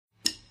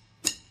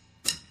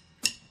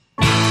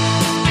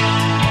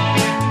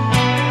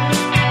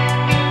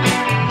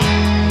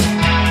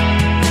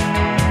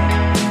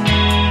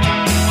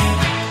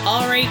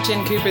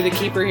Jen Cooper, the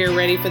Keeper here,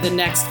 ready for the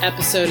next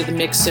episode of the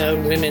Mixed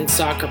Zone Women's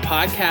Soccer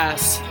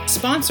Podcast,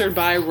 sponsored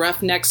by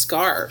Roughneck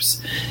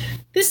Scarves.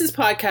 This is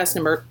podcast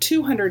number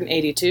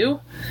 282.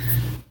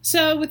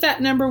 So with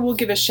that number, we'll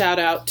give a shout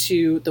out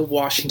to the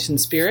Washington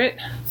Spirit.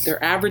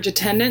 Their average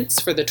attendance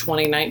for the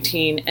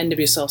 2019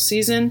 NWSL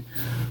season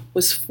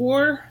was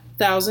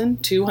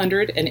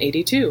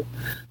 4,282,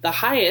 the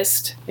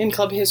highest in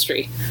club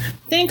history,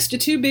 thanks to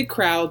two big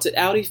crowds at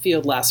Audi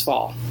Field last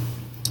fall.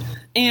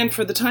 And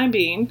for the time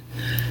being,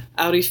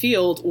 Audi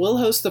Field will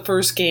host the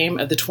first game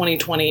of the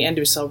 2020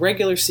 NWSL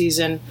regular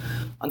season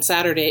on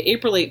Saturday,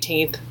 April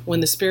 18th, when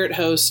the Spirit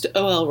host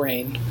OL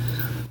Reign,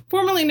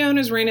 formerly known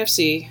as Reign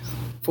FC,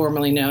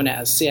 formerly known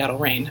as Seattle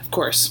Reign, of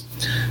course.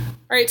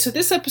 All right, so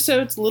this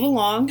episode's a little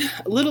long,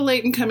 a little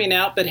late in coming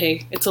out, but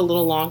hey, it's a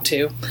little long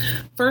too.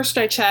 First,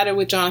 I chatted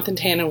with Jonathan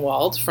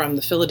Tannenwald from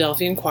the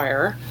Philadelphia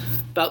Inquirer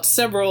about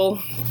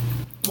several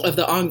of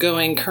the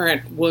ongoing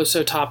current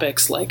WOSO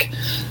topics, like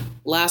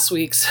last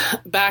week's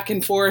back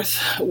and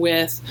forth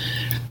with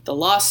the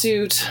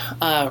lawsuit,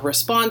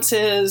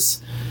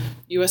 responses,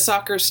 U.S.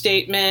 Soccer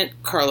statement,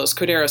 Carlos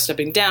Cordeiro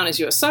stepping down as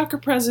U.S. Soccer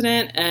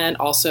president, and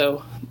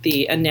also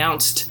the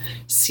announced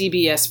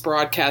CBS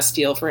broadcast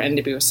deal for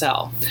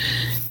NWSL.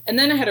 And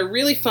then I had a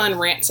really fun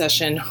rant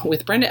session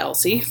with Brenda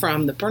Elsey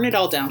from the Burn It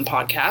All Down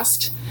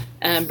podcast.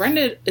 And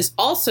Brenda is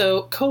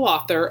also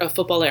co-author of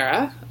Football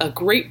Era, a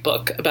great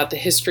book about the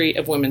history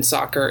of women's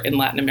soccer in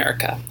Latin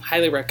America.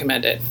 Highly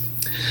recommend it.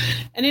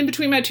 And in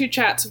between my two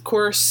chats, of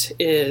course,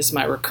 is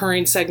my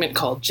recurring segment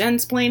called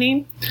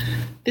Jensplaining.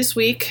 This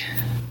week,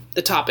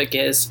 the topic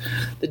is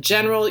the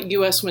general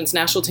U.S. Women's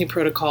National Team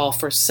protocol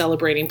for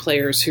celebrating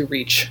players who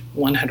reach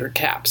 100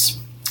 caps.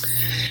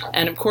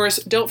 And of course,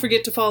 don't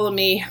forget to follow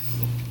me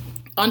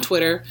on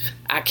Twitter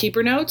at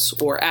Keeper Notes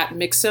or at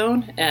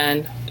Mixzone,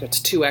 and that's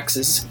 2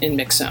 X's in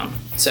Mixzone.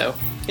 So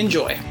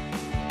enjoy.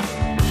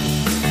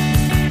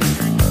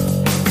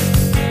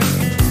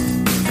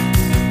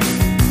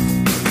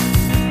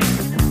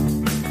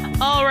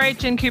 All right,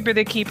 Jen Cooper,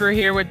 the Keeper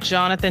here with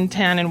Jonathan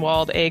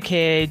Tannenwald,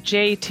 a.k.a.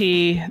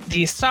 JT,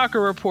 the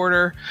soccer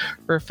reporter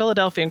for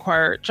Philadelphia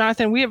Inquirer.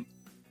 Jonathan, we have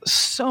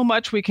so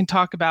much we can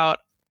talk about.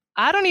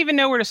 I don't even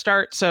know where to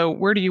start, so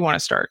where do you want to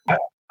start?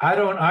 I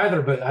don't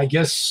either, but I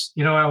guess,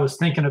 I was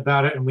thinking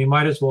about it, and we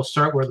might as well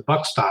start where the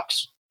buck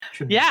stops.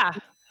 Yeah,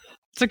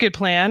 it's a good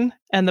plan.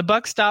 And the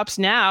buck stops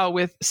now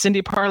with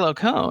Cindy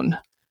Parlow-Cone.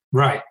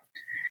 Right.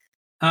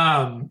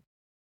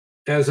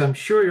 As I'm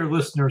sure your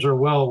listeners are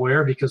well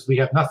aware, because we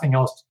have nothing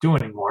else to do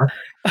anymore.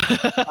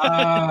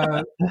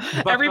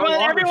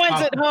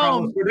 Everyone's at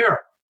home.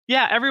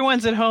 Yeah,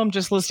 everyone's at home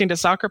just listening to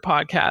soccer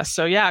podcasts.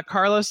 So yeah,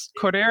 Carlos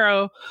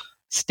Cordeiro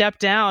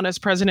stepped down as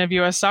president of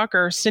U.S.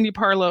 Soccer. Cindy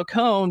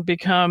Parlow-Cone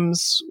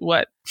becomes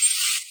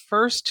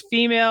first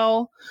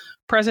female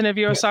president of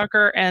U.S.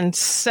 Soccer and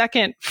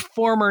second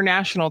former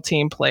national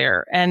team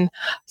player. And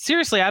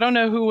seriously, I don't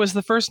know who was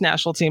the first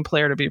national team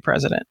player to be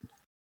president.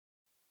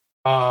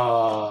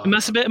 It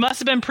must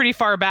have been pretty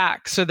far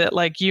back, so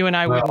that you and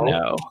I would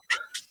know.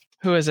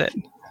 Who is it?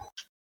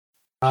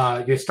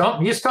 You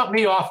stumped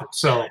me off it.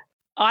 So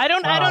I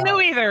don't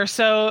know either.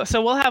 So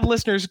we'll have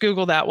listeners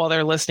Google that while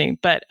they're listening.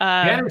 But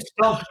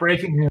stumped,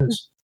 breaking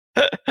news.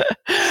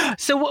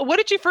 So what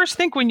did you first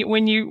think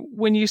when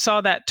you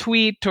saw that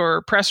tweet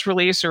or press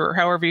release or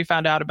however you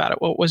found out about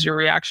it? What was your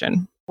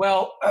reaction?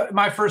 Well,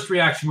 my first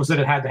reaction was that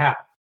it had to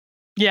happen.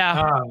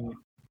 Yeah,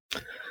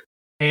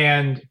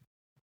 and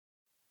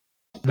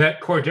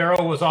that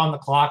Cordeiro was on the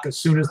clock as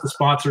soon as the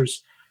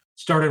sponsors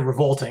started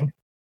revolting.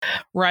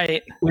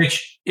 Right.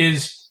 Which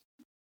is,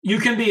 you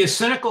can be as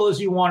cynical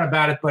as you want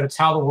about it, but it's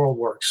how the world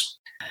works.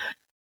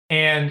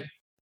 And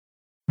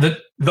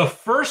the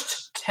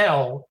first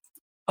tell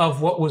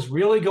of what was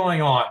really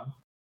going on,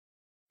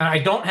 and I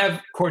don't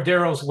have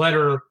Cordeiro's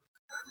letter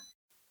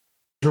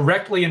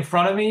directly in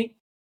front of me,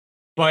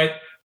 but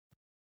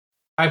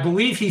I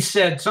believe he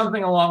said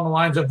something along the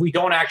lines of, we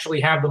don't actually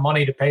have the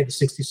money to pay the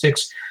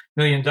 $66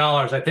 million.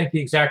 I think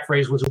the exact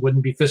phrase was, it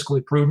wouldn't be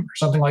fiscally prudent or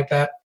something like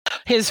that.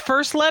 His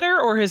first letter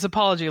or his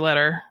apology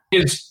letter?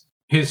 His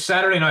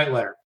Saturday night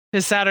letter.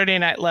 His Saturday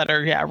night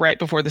letter, yeah, right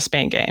before the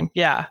Spain game.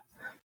 Yeah.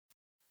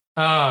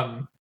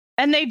 And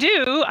they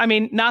do. I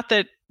mean, not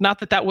that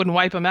wouldn't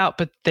wipe them out,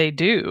 but they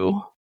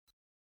do.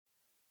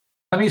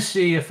 Let me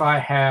see if I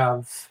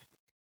have. Of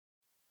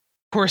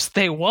course,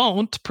 they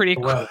won't pretty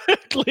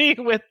quickly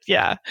with,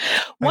 yeah.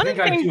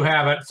 I do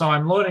have it. So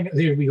I'm loading it.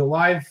 Here we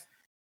go.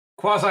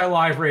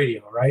 Quasi-live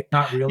radio, right?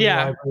 Not really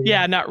live radio.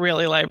 Yeah, not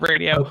really live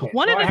radio. Okay.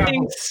 One of the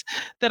things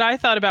that I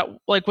thought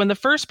about, when the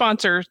first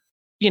sponsor,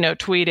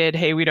 tweeted,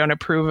 hey, we don't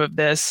approve of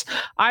this,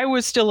 I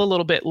was still a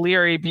little bit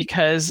leery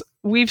because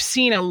we've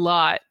seen a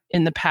lot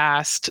in the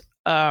past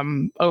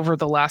over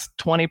the last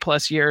 20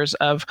 plus years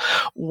of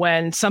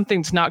when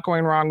something's not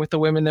going wrong with the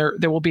women,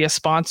 there will be a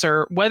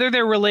sponsor, whether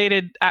they're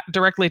related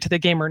directly to the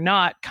game or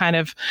not, kind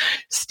of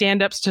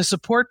stand-ups to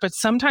support. But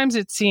sometimes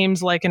it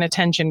seems like an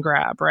attention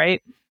grab,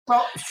 right?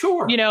 Well,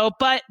 sure.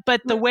 But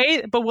the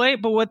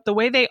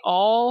way they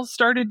all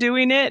started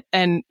doing it,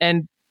 and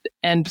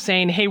and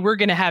saying, hey, we're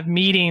going to have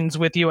meetings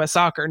with U.S.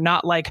 Soccer,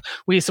 not like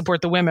we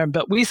support the women,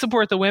 but we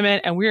support the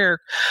women and we're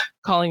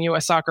calling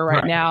U.S. Soccer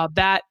right now.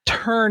 That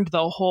turned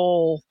the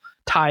whole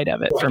tide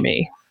of it for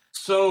me.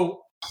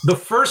 So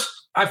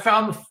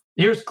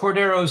here's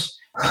Cordero's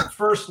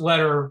first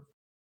letter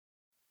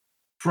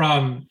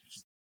from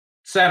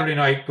Saturday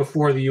night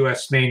before the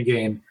U.S. main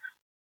game.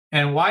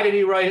 And why did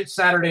he write it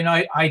Saturday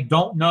night? I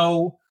don't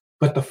know.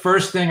 But the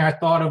first thing I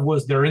thought of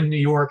was they're in New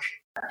York.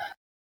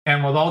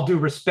 And with all due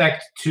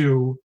respect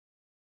to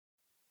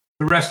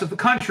the rest of the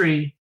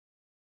country,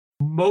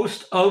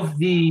 most of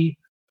the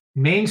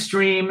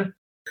mainstream,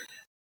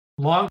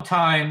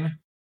 long-time,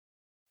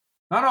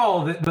 not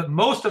all of it, but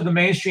most of the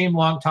mainstream,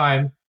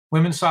 long-time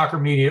women's soccer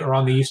media are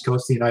on the East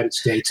Coast of the United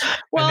States.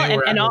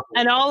 Well,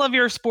 and all of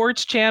your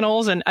sports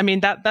channels, and I mean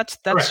that's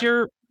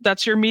your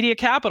media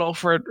capital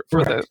for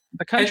the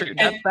country.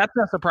 And that's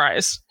no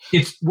surprise.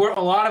 It's where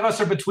a lot of us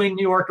are between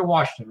New York and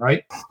Washington,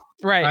 right?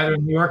 Right. Either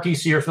New York,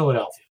 DC, or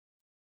Philadelphia.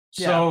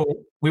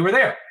 So we were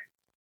there.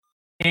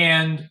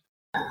 And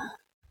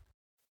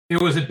it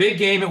was a big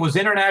game. It was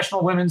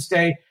International Women's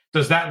Day.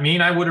 Does that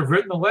mean I would have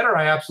written the letter?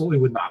 I absolutely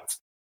would not have.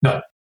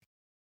 No.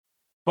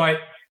 But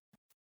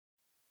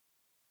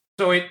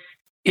so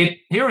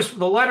here's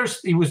the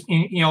letters.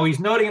 He's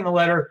noting in the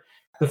letter,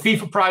 the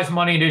FIFA prize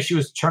money at issue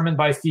is determined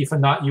by FIFA,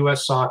 not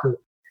U.S. Soccer.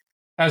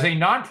 As a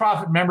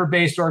nonprofit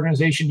member-based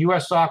organization,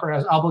 U.S. Soccer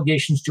has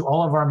obligations to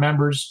all of our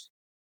members,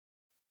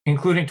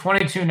 including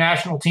 22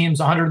 national teams,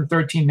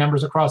 113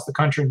 members across the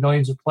country,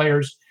 millions of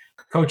players,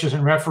 coaches,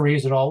 and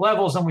referees at all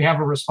levels, and we have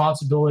a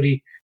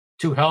responsibility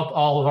to help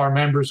all of our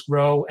members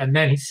grow. And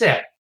then he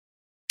said,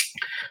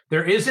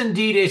 there is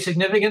indeed a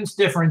significant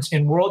difference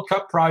in World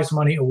Cup prize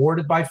money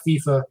awarded by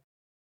FIFA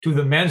to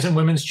the men's and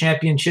women's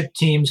championship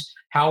teams.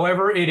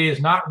 However, it is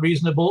not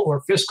reasonable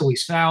or fiscally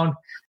sound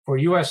for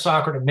U.S.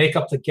 Soccer to make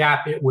up the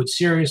gap. It would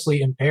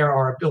seriously impair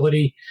our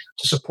ability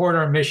to support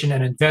our mission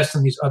and invest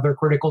in these other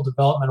critical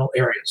developmental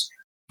areas.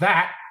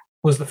 That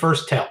was the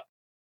first tell.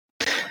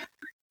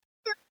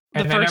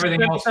 And then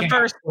everything else came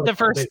out. The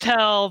first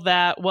tell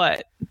that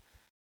what?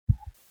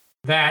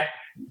 That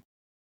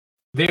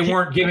they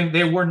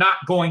were not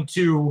going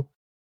to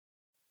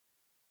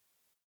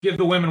give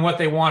the women what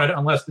they wanted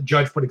unless the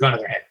judge put a gun to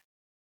their head.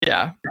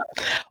 Yeah.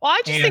 Well,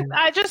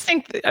 I just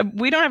think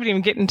we don't have to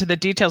even get into the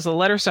details of the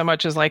letter so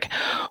much as like,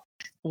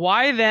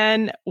 why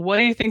then? What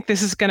do you think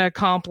this is going to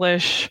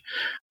accomplish?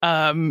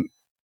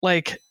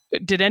 Like,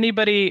 did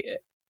anybody,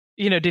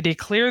 did he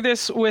clear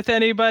this with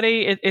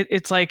anybody?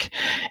 It's like,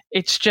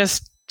 it's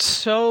just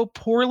so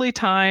poorly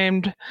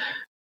timed.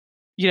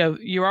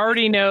 You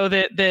already know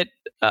that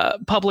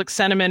public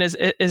sentiment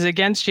is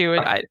against you,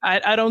 and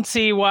I don't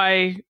see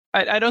why.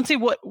 I don't see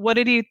what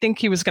did he think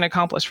he was going to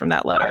accomplish from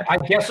that letter. I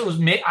guess it was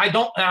me. I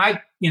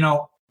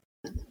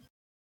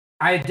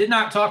did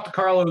not talk to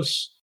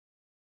Carlos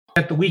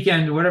at the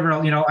weekend or whatever.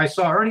 I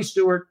saw Ernie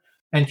Stewart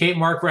and Kate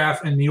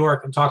Markgraf in New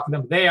York and talked to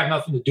them. They have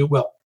nothing to do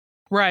with.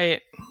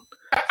 Right.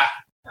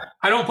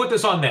 I don't put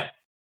this on them.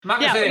 I'm not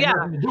going to say they have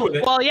nothing to do with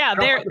it. Well, yeah,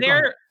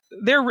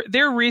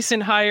 they're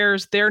recent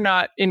hires. They're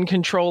not in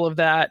control of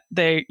that.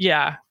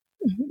 Yeah.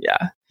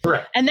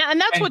 Correct. And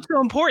that's what's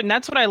so important.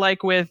 That's what I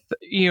like with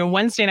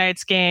Wednesday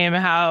night's game.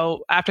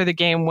 How after the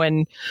game,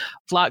 when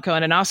Vlatko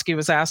Andonovski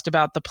was asked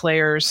about the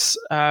players,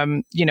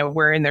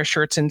 wearing their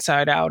shirts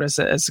inside out as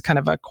a kind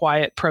of a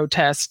quiet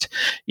protest,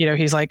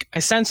 he's like, I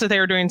sense that they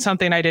were doing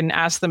something. I didn't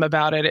ask them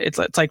about it. It's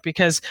like,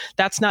 because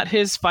that's not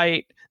his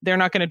fight. They're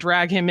not going to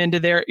drag him into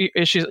their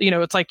issues.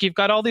 It's like you've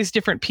got all these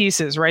different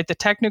pieces, right? The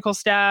technical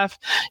staff,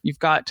 you've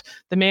got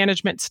the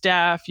management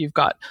staff, you've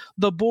got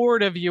the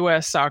board of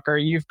U.S. Soccer,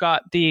 you've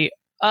got the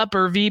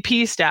upper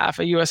VP staff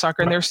at U.S.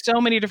 Soccer, and there's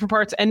so many different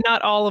parts, and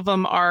not all of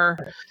them are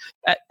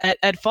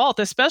at fault,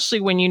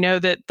 especially when you know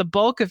that the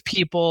bulk of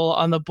people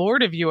on the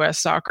board of U.S.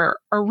 Soccer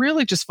are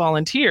really just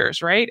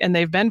volunteers, right? And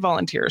they've been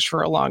volunteers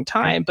for a long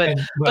time. But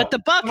the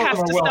buck has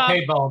to stop.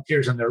 Well-paid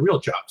volunteers in their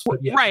real jobs, but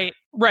yes.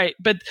 Right.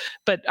 But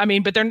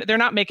they're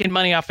not making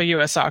money off of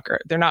U.S. Soccer.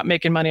 They're not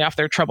making money off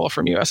their trouble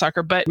from U.S.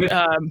 Soccer.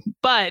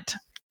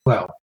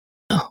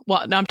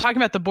 Well, now I'm talking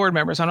about the board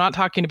members. I'm not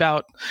talking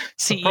about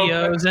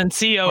CEOs and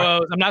COOs.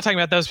 Right. I'm not talking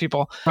about those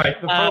people. Right.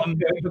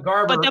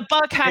 But the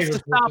buck has to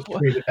stop.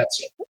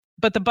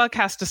 But the buck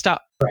has to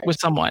stop with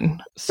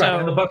someone. So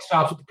and the buck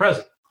stops with the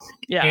president.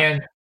 Yeah.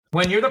 And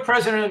when you're the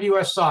president of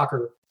U.S.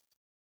 Soccer,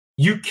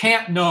 you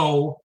can't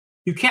not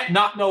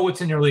know what's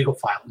in your legal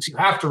filings. You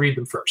have to read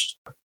them first.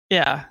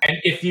 Yeah. And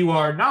if you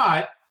are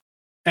not,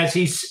 if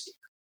he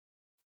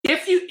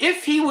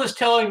was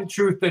telling the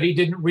truth that he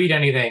didn't read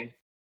anything,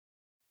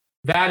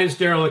 that is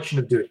dereliction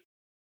of duty.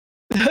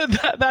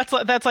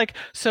 That's like,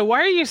 so why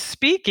are you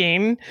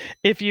speaking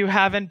if you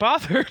haven't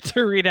bothered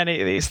to read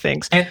any of these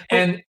things?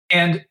 I'm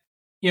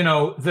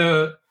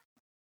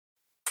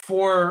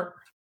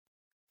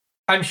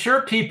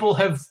sure people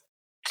have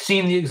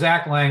seen the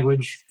exact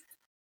language,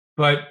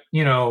 but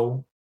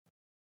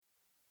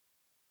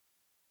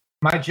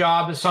my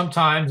job is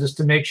sometimes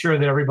to make sure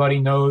that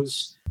everybody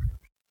knows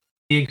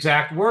the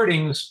exact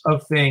wordings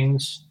of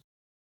things.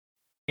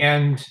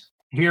 And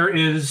here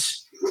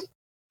is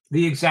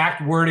the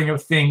exact wording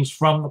of things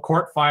from the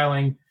court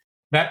filing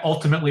that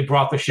ultimately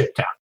brought the ship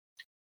down.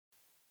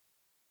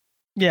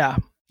 Yeah.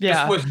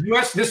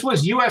 This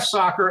was U.S.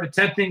 Soccer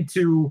attempting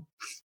to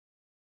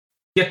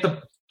get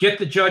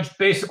the judge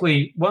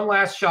basically one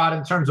last shot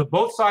in terms of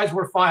both sides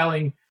were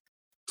filing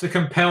to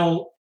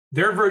compel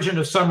their version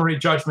of summary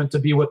judgment to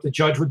be what the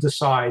judge would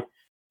decide.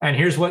 And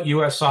here's what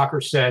U.S.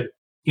 Soccer said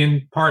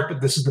in part,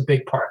 but this is the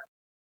big part.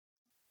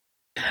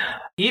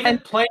 Even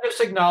plaintiffs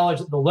acknowledge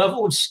that the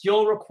level of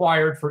skill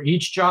required for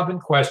each job in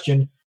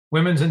question,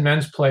 women's and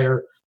men's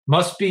player,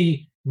 must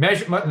be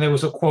measured. And there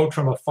was a quote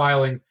from a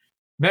filing,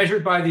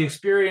 measured by the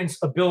experience,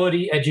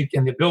 ability,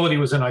 and the ability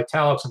was in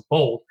italics and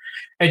bold,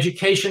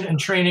 education and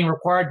training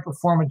required to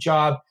perform a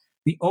job,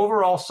 the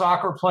overall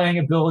soccer playing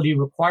ability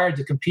required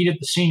to compete at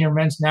the senior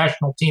men's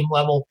national team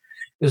level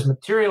is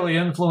materially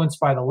influenced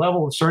by the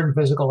level of certain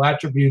physical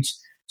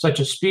attributes, such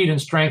as speed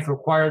and strength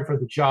required for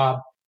the job.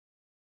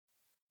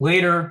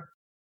 Later,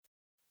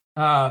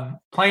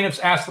 plaintiffs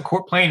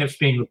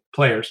being the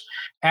players,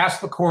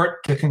 asked the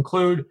court to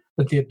conclude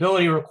that the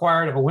ability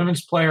required of a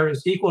women's player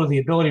is equal to the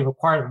ability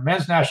required of a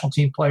men's national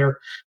team player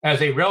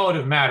as a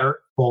relative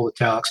matter, bold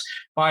italics,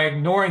 by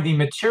ignoring the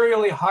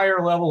materially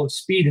higher level of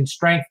speed and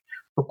strength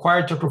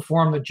required to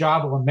perform the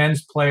job of a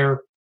men's player.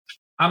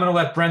 I'm going to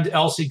let Brenda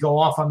Elsey go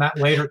off on that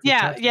later.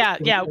 Yeah.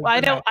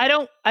 I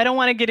don't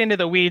want to get into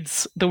the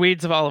weeds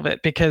of all of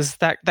it, because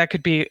that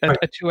could be a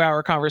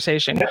 2-hour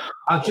conversation.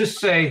 I'll just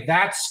say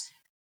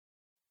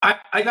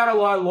I got a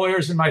lot of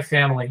lawyers in my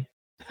family.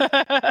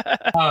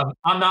 I'm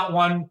not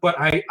one, but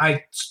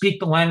I speak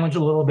the language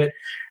a little bit.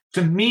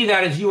 To me,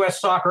 that is U.S.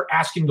 Soccer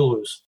asking to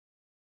lose.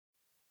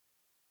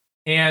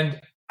 And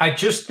I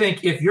just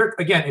think if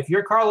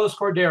you're Carlos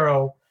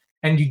Cordeiro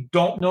and you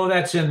don't know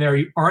that's in there,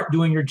 you aren't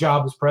doing your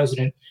job as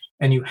president,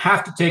 and you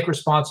have to take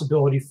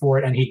responsibility for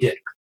it. And he did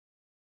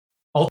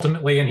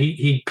ultimately, and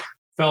he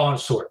fell on a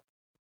sword.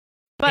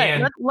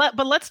 But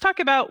let's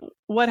talk about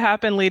what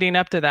happened leading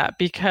up to that,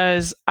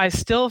 because I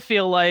still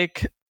feel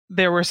like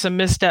there were some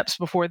missteps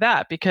before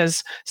that,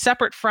 because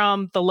separate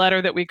from the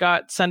letter that we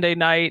got Sunday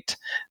night,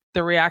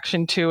 the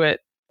reaction to it,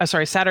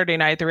 Saturday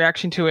night, the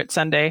reaction to it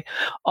Sunday,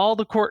 all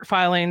the court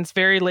filings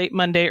very late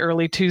Monday,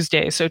 early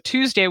Tuesday. So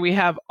Tuesday, we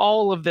have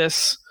all of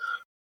this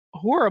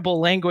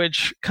horrible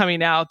language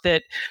coming out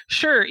that,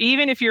 sure,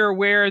 even if you're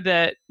aware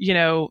that,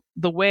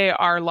 the way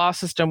our law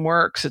system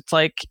works, it's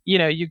like,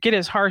 you get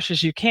as harsh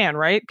as you can,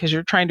 right? Because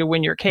you're trying to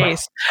win your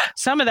case. Wow.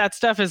 Some of that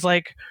stuff is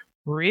like,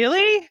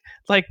 really?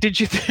 Like, did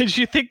you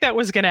think that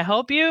was going to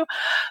help you?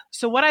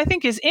 So what I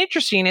think is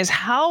interesting is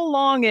how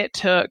long it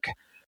took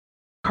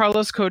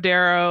Carlos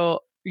Cordeiro,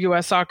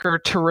 U.S. Soccer,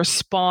 to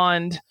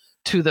respond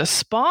to the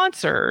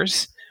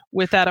sponsors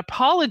with that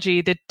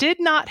apology that did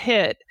not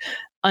hit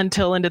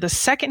until into the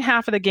second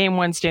half of the game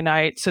Wednesday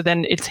night. So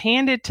then it's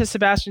handed to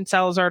Sebastian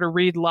Salazar to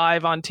read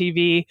live on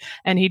TV.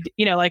 And he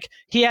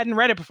hadn't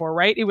read it before,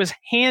 right? It was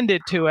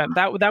handed to him.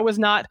 That was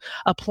not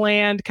a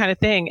planned kind of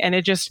thing. And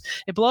it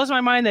blows my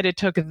mind that it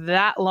took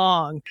that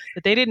long,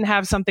 that they didn't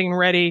have something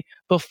ready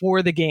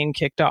before the game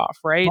kicked off,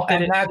 right? Well,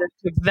 that it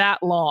took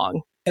that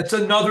long. It's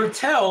another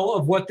tell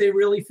of what they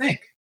really think.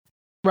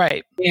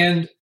 Right.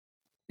 And,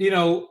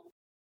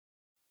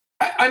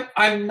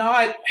 I'm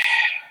not...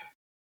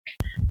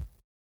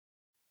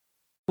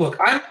 Look,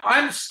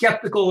 I'm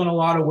skeptical in a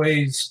lot of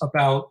ways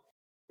about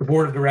the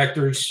board of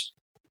directors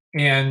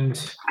and,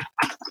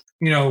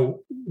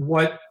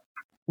 what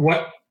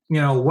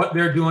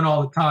they're doing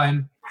all the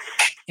time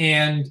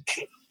and,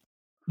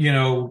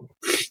 who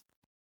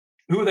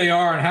they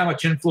are and how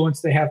much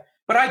influence they have.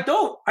 But I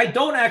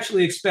don't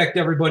actually expect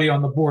everybody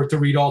on the board to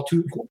read all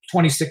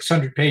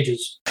 2,600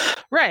 pages.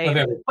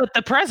 Right. But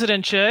the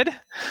president should.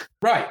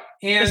 Right.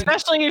 And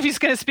especially if he's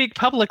going to speak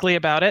publicly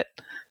about it.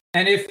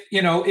 And if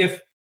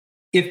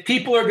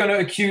people are going to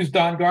accuse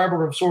Don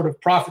Garber of sort of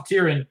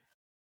profiteering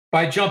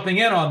by jumping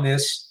in on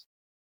this,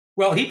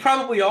 well, he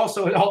probably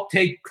also helped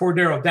take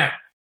Cordeiro down,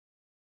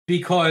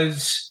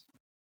 because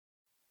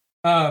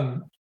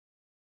the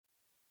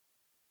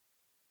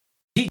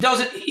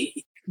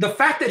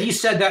fact that he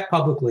said that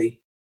publicly,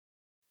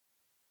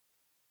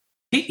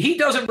 he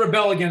doesn't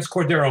rebel against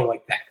Cordeiro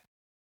like that.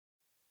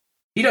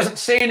 He doesn't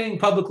say anything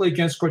publicly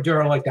against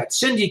Cordeiro like that.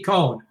 Cindy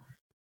Cohn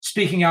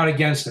speaking out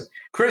against him.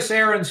 Chris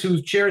Aarons,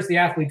 who chairs the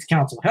Athletes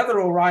Council. Heather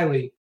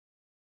O'Reilly,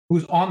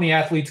 who's on the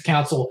Athletes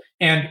Council.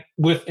 And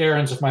with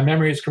Aarons, if my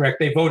memory is correct,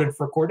 they voted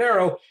for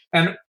Cordeiro.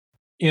 And,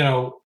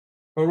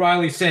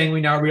 O'Reilly saying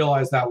we now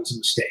realize that was a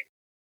mistake.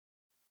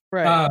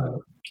 Right.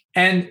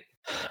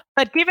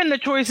 But given the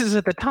choices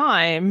at the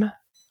time...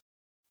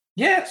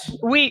 Yes.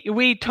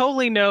 We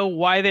totally know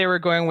why they were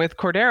going with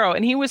Cordeiro.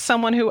 And he was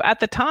someone who at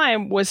the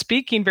time was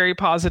speaking very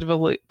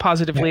positively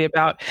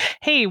about,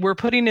 hey, we're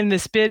putting in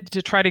this bid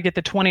to try to get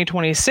the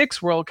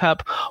 2026 World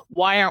Cup.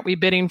 Why aren't we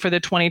bidding for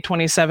the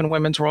 2027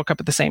 Women's World Cup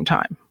at the same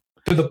time?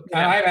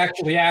 I've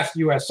actually asked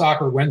U.S.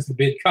 Soccer, when's the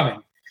bid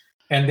coming?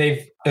 And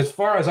they've, as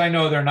far as I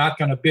know, they're not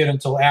going to bid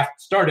until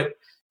after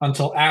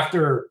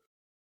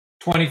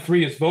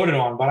 23 is voted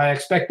on, but I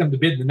expect them to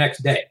bid the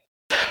next day.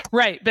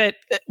 Right, but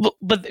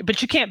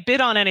you can't bid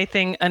on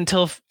anything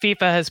until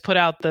FIFA has put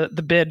out the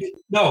bid.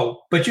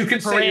 No, but you can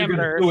say you're going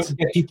to do it and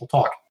get people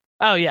talking.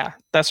 Oh yeah,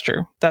 that's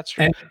true. That's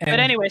true. But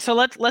anyway, so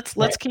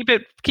let's keep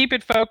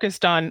it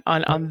focused on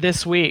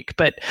this week.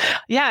 But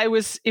yeah, it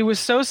was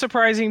so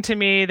surprising to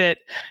me that,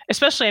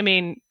 especially, I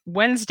mean,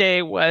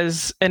 Wednesday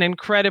was an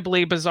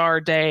incredibly bizarre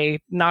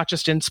day, not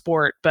just in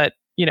sport, but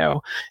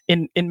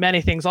in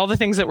many things. All the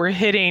things that were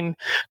hitting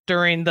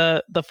during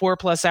the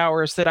 4+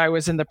 hours that I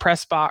was in the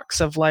press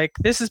box of, like,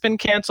 this has been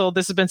canceled,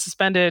 this has been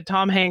suspended,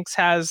 Tom Hanks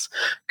has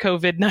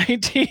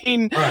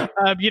COVID-19, right.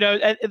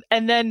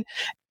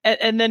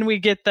 And then we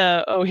get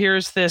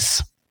here's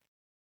this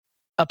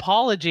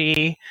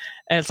apology,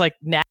 and it's like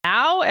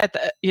now at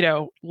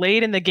the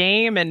late in the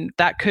game, and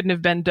that couldn't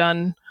have been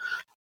done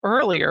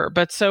earlier.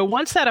 But so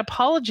once that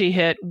apology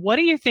hit, what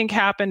do you think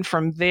happened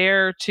from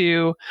there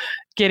to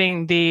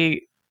getting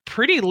the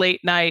pretty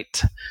late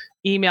night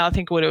email? I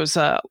think what it was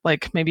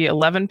like maybe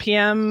 11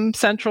 p.m.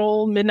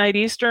 Central, midnight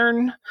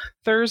Eastern,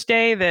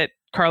 Thursday, that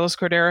Carlos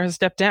Cordeiro has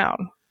stepped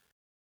down.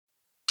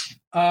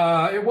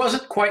 It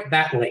wasn't quite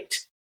that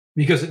late,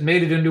 because it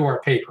made it into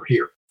our paper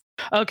here.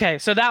 Okay,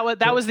 so that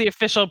was the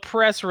official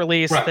press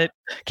release, right, that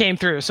came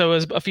through. So it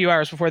was a few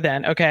hours before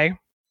then. Okay.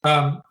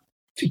 The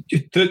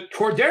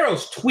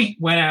Cordeiro's tweet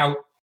went out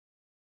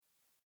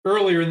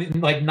earlier,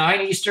 like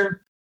 9 Eastern.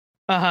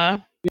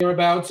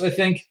 Thereabouts, I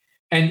think.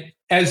 And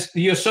as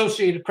the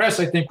Associated Press,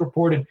 I think,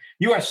 reported,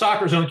 U.S.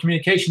 Soccer's own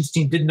communications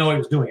team didn't know he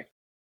was doing it.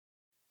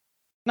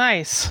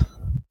 Nice.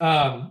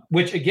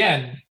 Which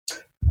again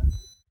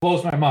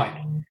blows my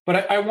mind.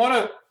 But I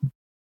want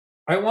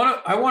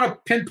to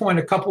pinpoint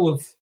a couple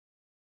of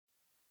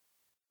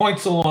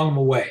points along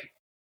the way.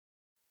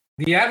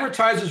 The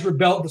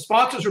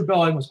sponsors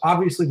rebelling was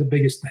obviously the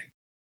biggest thing,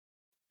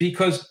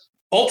 because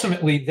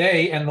ultimately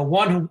they, and the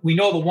one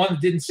that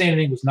didn't say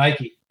anything was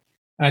Nike.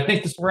 And I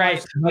think this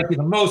applies to Nike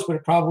the most, but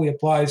it probably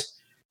applies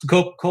to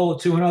Coca-Cola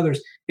too, and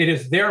others. It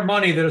is their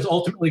money that is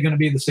ultimately going to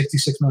be the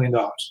 $66 million.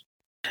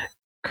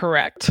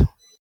 Correct.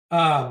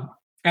 And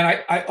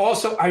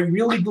I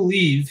really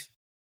believe,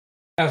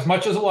 as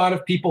much as a lot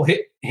of people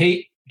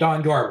hate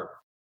Don Garber,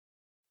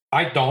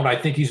 I don't. I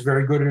think he's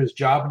very good at his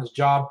job, and his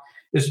job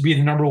is to be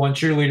the number one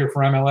cheerleader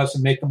for MLS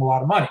and make them a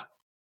lot of money.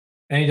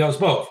 And he does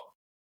both.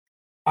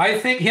 I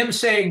think him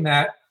saying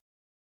that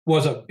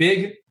was a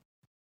big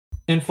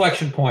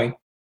inflection point,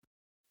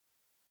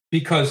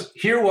 because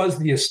here was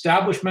the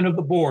establishment of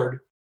the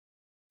board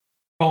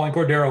calling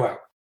Cordeiro out.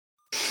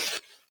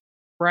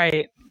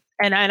 Right.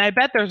 And I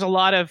bet there's a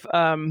lot of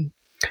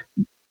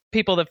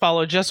people that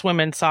follow just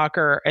women's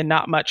soccer and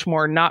not much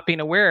more, not being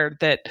aware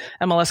that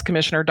MLS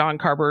Commissioner Don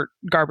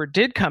Garber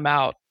did come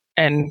out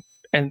and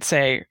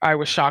say, I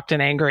was shocked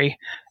and angry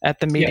at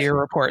the media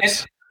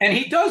reports. And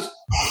he does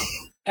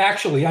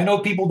actually, I know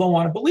people don't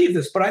want to believe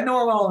this, but I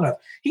know him well enough.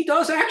 He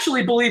does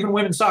actually believe in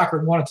women's soccer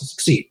and wanted to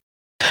succeed.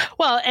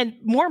 Well, and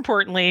more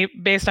importantly,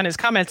 based on his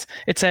comments,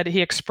 it said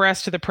he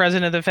expressed to the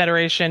president of the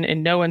federation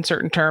in no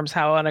uncertain terms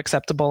how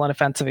unacceptable and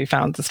offensive he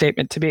found the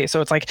statement to be.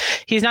 So it's like,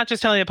 he's not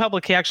just telling the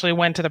public, he actually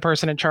went to the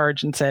person in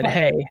charge and said,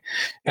 hey.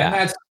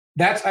 And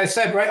that's I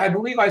said, right? I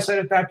believe I said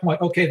at that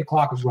point, okay, the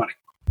clock is running.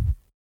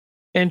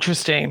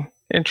 Interesting.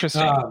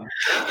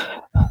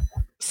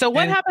 So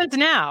what happens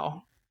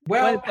now?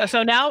 Well,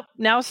 so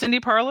now Cindy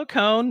Parlow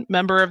Cone,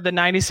 member of the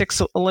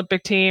 96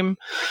 Olympic team,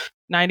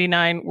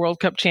 99 World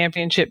Cup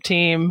championship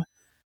team,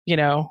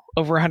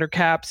 over 100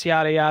 caps,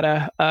 yada,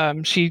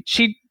 yada.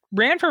 She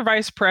ran for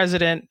vice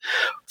president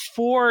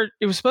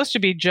it was supposed to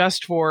be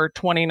just for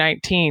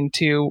 2019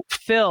 to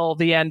fill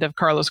the end of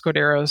Carlos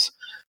Cordeiro's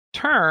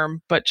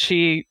term, but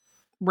she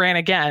ran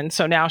again.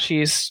 So now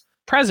she's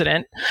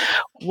president.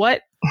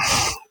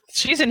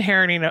 She's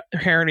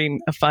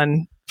inheriting a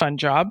fun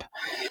job.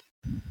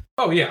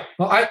 Oh yeah.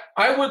 Well,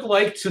 I would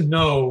like to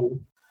know,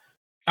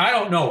 I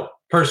don't know her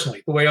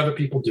personally the way other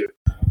people do.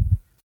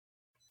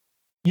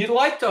 You'd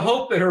like to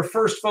hope that her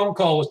first phone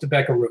call was to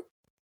Becca Roux.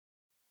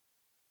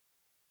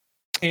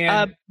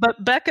 And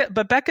but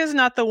Becca's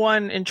not the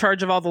one in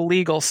charge of all the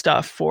legal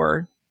stuff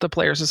for the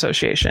Players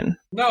Association.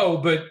 No,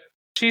 but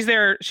she's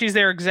their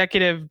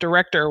executive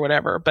director or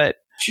whatever. But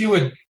she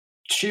would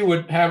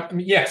have. I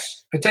mean,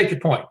 yes, I take your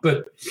point,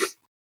 but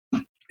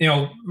I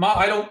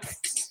don't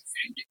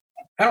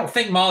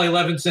think Molly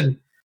Levinson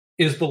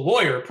is the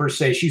lawyer per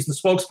se. She's the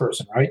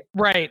spokesperson, right?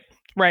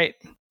 Right.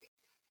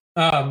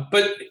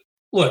 But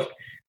look,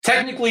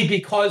 technically,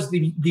 because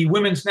the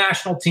Women's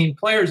National Team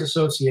Players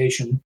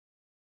Association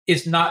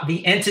is not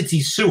the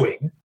entity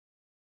suing,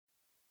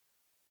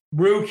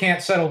 Roux can't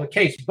settle the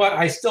case, but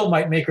I still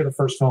might make her the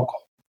first phone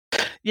call.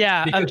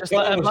 Yeah,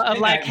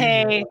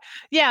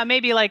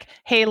 maybe like,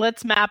 hey,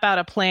 let's map out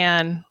a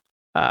plan.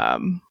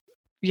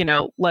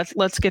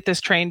 Let's get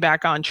this train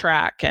back on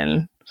track,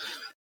 and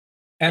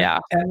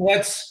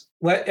let's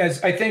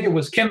as I think it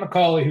was Kim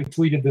McCauley who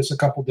tweeted this a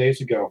couple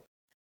days ago.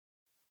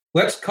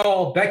 Let's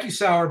call Becky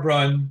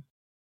Sauerbrunn,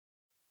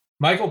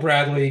 Michael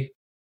Bradley,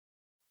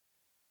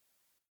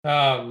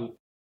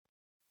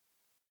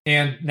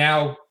 and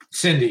now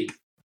Cindy.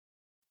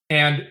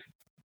 And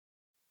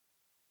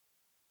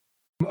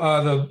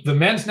the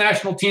men's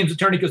national team's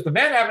attorney, because the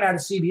men haven't had a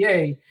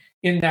CBA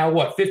in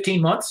now,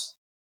 15 months?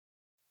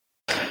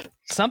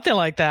 Something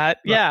like that,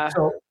 yeah.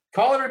 So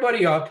call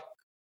everybody up,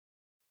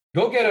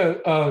 go get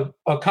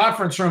a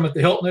conference room at the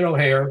Hilton at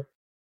O'Hare,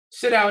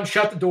 sit down,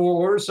 shut the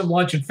door, order some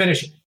lunch, and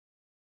finish it.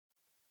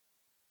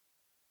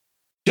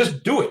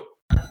 Just do it.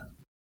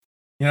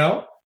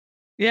 Yeah.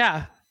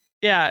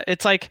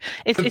 It's like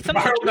it's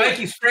borrow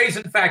Nike's phrase,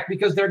 in fact,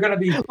 because they're going to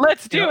be.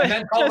 Let's do it. And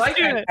then call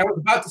Nike. I was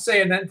about to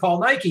say, and then call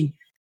Nike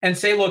and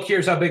say, "Look,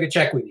 here's how big a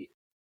check we need."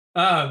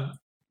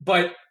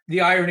 But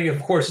the irony,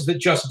 of course, is that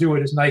 "just do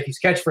it" is Nike's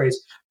catchphrase.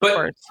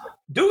 But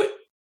do it.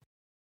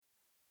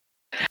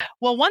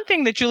 Well, one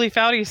thing that Julie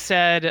Foudy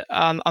said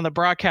on the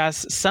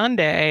broadcast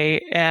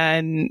Sunday,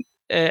 and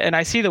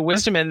I see the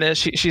wisdom in this.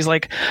 She's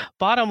like,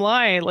 bottom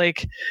line,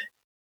 like,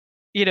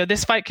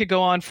 this fight could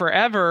go on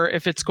forever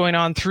if it's going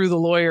on through the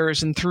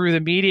lawyers and through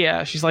the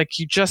media. She's like,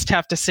 you just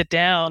have to sit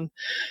down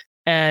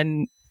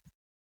and,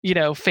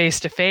 face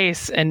to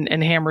face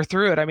and hammer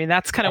through it. I mean,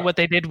 that's kind of what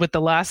they did with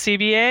the last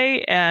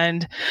CBA.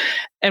 And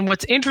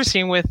what's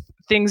interesting with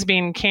things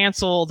being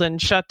canceled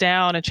and shut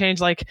down and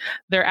changed, like,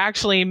 there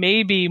actually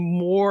may be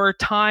more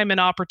time and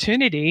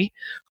opportunity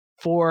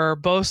for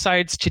both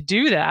sides to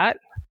do that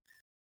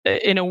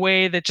in a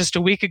way that just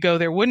a week ago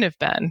there wouldn't have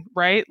been,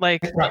 right?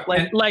 Like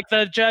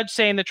the judge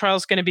saying the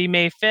trial's going to be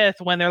May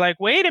 5th when they're like,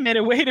 wait a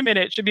minute,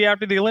 it should be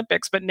after the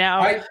Olympics. But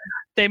now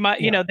they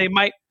might, they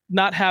might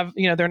not have,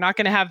 they're not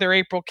going to have their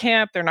April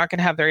camp. They're not going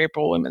to have their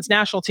April women's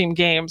national team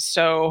games.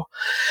 So,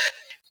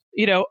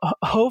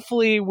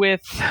 hopefully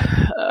with,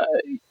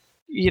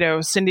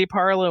 Cindy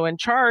Parlow in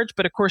charge,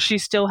 but of course she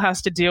still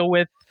has to deal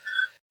with,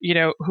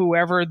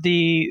 whoever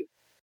the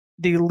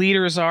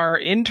leaders are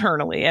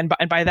internally. And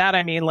by that,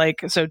 I mean,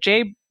 so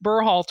Jay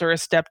Berhalter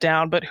has stepped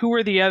down, but who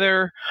are the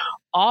other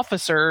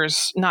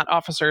officers, not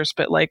officers,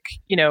 but VPs.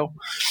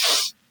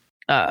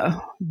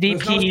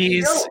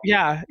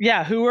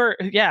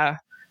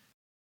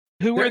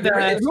 Who are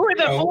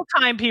the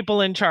full-time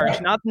people in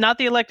charge, not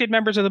the elected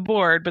members of the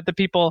board, but the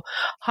people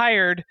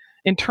hired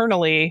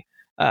internally,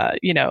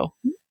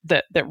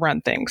 that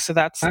run things. So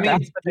that's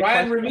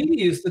Brian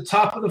Remedi is the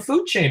top of the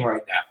food chain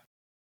right now.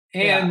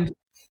 And,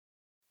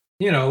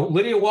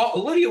 Lydia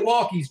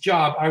Walke's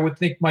job, I would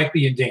think, might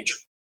be in danger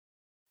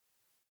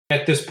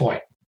at this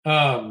point,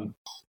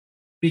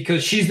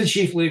 because she's the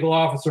chief legal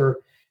officer.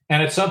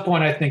 And at some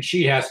point, I think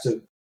she has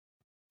to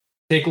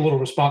take a little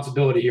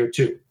responsibility here,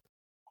 too,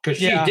 because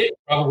she did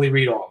probably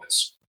read all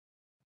this.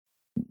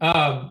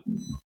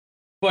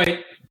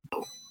 But,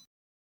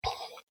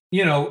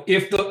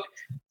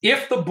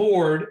 if the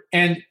board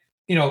and,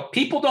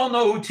 people don't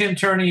know who Tim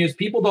Turney is,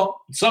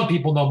 some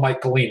people know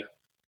Mike Galina.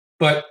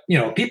 But,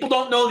 people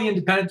don't know the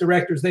independent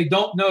directors. They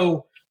don't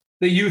know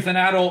the youth and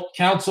adult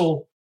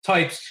council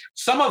types,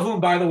 some of whom,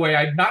 by the way,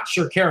 I'm not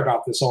sure care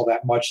about this all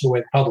that much the way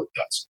the public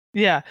does.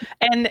 Yeah.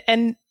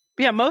 And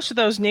most of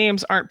those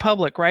names aren't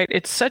public, right?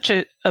 It's such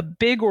a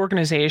big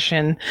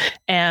organization.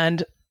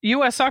 And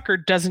U.S. Soccer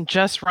doesn't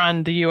just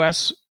run the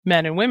U.S.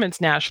 men and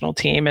women's national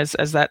team, as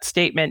that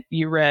statement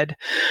you read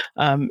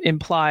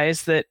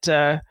implies,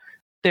 that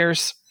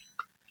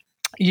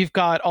you've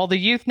got all the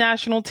youth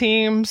national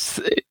teams.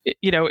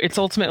 It's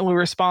ultimately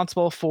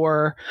responsible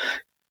for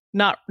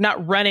not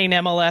running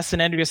MLS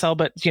and NWSL,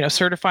 but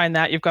certifying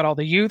that. You've got all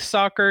the youth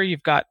soccer,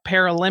 you've got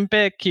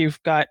Paralympic,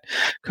 you've got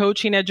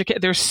coaching,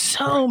 education. There's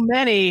so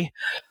many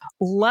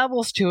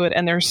levels to it,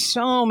 and there's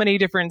so many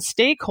different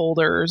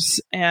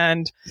stakeholders,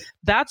 and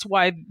that's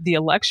why the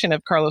election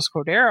of Carlos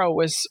Cordeiro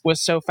was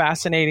so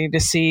fascinating to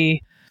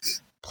see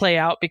play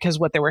out, because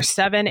there were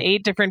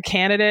 7-8 different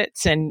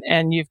candidates,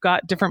 and you've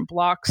got different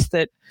blocks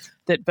that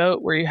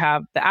vote, where you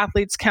have the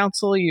athletes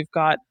council, you've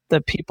got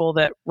the people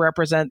that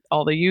represent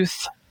all the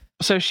youth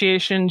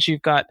associations,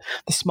 you've got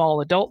the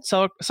small adult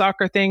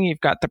soccer thing,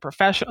 you've got the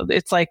professional.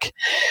 It's like,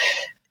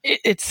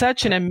 it's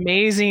such an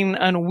amazing,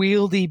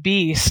 unwieldy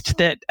beast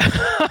that,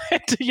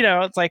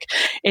 it's like,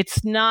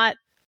 it's not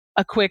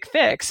a quick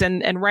fix.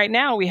 And right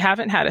now we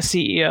haven't had a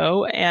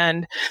CEO,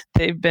 and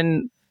they've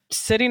been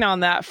sitting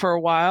on that for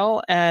a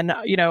while. And,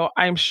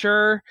 I'm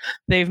sure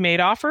they've made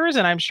offers,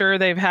 and I'm sure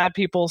they've had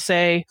people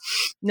say,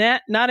 nah,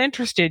 not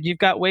interested. You've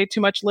got way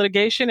too much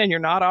litigation, and you're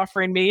not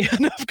offering me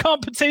enough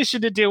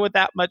compensation to deal with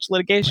that much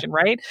litigation,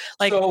 right?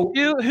 Like, so,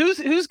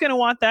 who's going to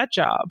want that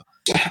job?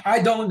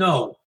 I don't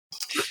know.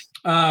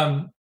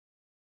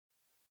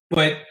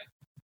 But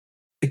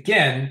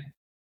again,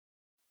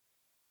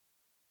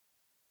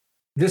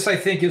 this, I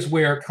think, is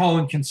where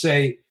Cohen can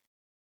say,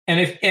 and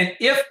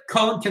if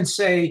Cohen can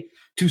say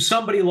to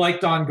somebody like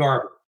Don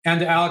Garber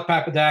and to Alec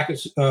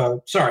Papadakis,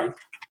 sorry,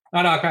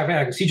 not Alec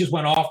Papadakis, he just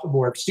went off the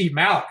board, Steve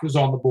Malik, who's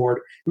on the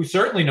board, who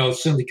certainly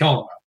knows Cindy Cohen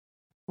well.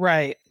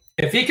 Right.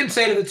 If she can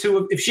say to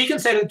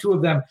the two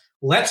of them,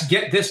 let's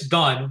get this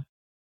done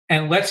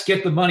and let's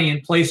get the money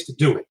in place to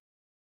do it,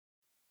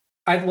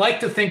 I'd like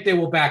to think they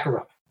will back her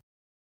up.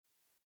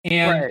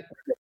 And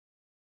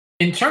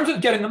in terms of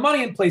getting the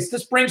money in place,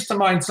 this brings to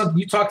mind something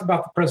you talked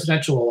about, the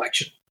presidential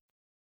election.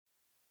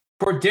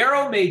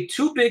 Cordero made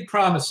two big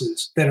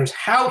promises that is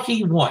how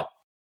he won.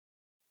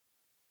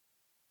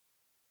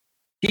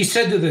 He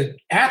said to the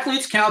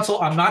Athletes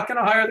Council, I'm not going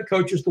to hire the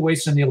coaches the way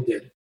Sunil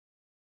did.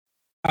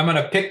 I'm going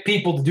to pick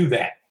people to do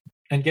that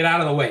and get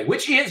out of the way,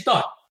 which he has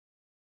done.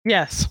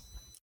 Yes.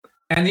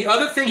 And the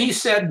other thing he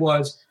said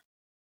was,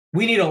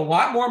 we need a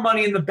lot more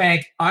money in the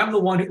bank. I'm the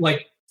one who,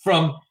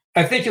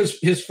 I think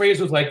his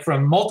phrase was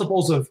from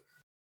multiples of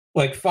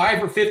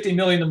 5 or 50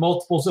 million to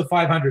multiples of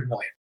 500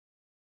 million.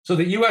 So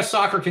that U.S.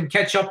 soccer can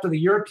catch up to the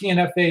European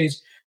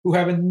FAs who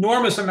have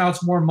enormous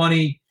amounts more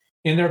money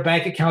in their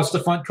bank accounts to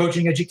fund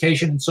coaching,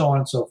 education, and so on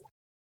and so forth.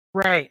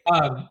 Right.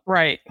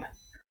 Right.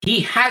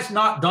 He has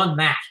not done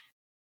that.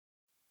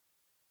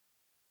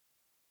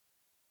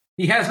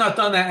 He has not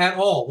done that at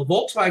all. The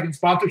Volkswagen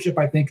sponsorship,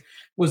 I think,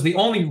 was the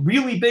only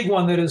really big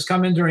one that has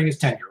come in during his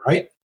tenure,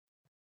 right?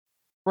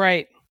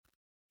 Right.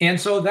 And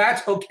so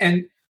that's okay,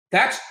 and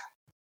that's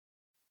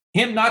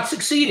him not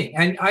succeeding.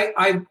 And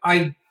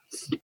I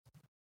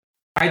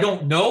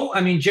don't know.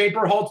 I mean, Jay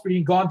Berhalter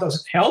being gone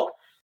doesn't help.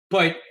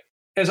 But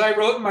as I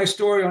wrote in my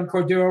story on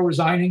Cordero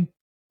resigning,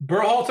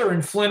 Berhalter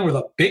and Flynn were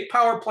the big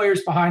power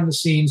players behind the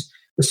scenes,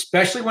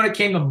 especially when it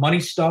came to money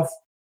stuff.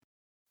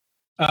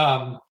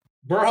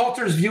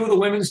 Berhalter's view of the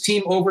women's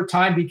team over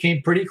time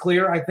became pretty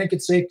clear, I think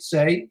it's safe to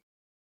say.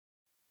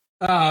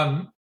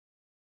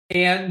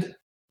 And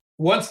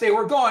once they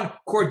were gone,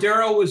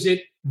 Cordero was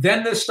it.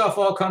 Then this stuff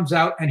all comes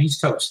out and he's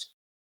toast.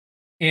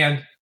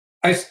 And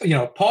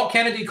Paul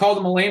Kennedy called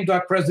him a lame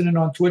duck president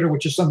on Twitter,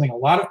 which is something a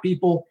lot of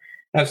people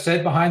have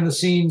said behind the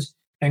scenes.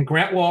 And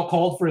Grant Wahl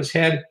called for his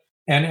head.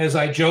 And as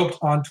I joked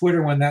on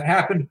Twitter when that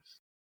happened,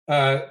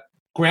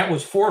 Grant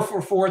was 4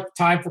 for 4 at the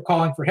time for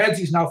calling for heads.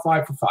 He's now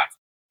 5 for 5.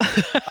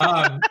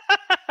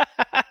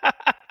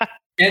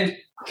 And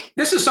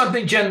this is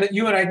something, Jen, that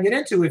you and I can get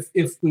into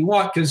if we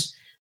want, because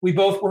we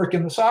both work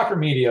in the soccer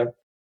media.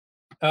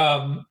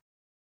 There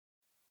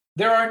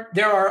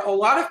are a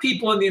lot of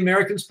people in the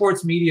American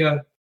sports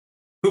media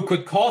who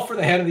could call for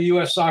the head of the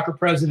U.S. soccer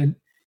president,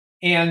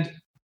 and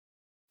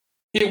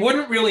it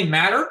wouldn't really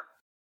matter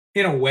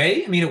in a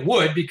way. I mean, it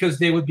would, because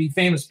they would be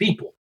famous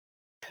people,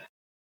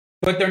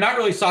 but they're not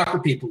really soccer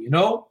people,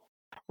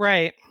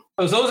 Right.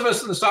 Because those of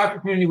us in the soccer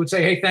community would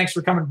say, hey, thanks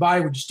for coming by.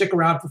 Would you stick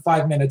around for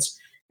 5 minutes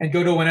and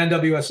go to an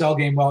NWSL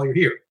game while you're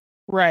here?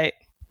 Right.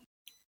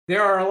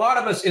 There are a lot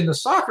of us in the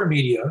soccer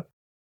media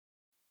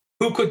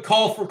who could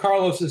call for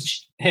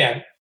Carlos's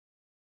head,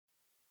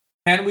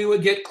 and we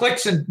would get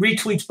clicks and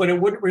retweets, but it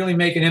wouldn't really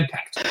make an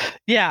impact.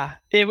 Yeah,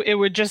 it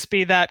would just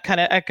be that kind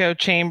of echo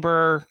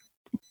chamber,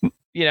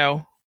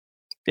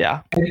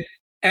 Yeah.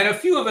 And a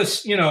few of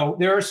us,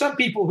 there are some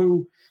people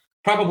who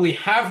probably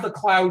have the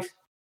clout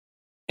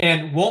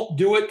and won't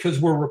do it because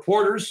we're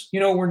reporters.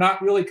 We're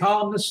not really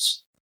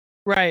columnists.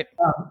 Right.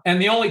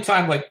 And the only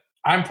time,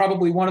 I'm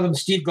probably one of them,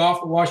 Steve Goff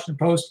of the Washington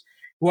Post,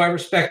 who I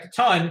respect a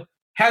ton,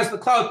 has the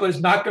clout, but is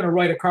not going to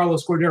write a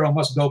Carlos Cordero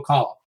must go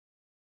column.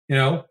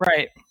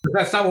 Right. But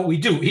that's not what we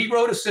do. He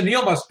wrote a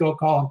Sunil must go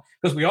column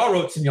because we all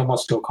wrote Sunil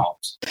must go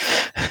columns.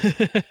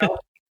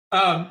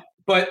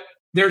 But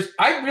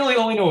I really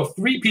only know of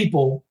 3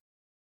 people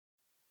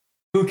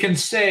who can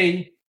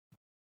say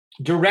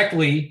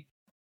directly,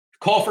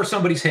 call for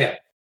somebody's head,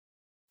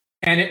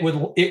 and it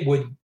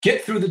would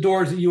get through the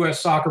doors at U.S.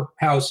 Soccer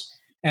House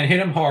and hit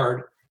him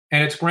hard.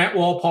 And it's Grant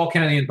Wahl, Paul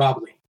Kennedy, and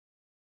Bob Lee.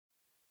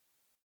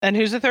 And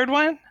who's the third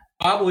one?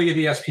 Bob Lee of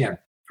ESPN.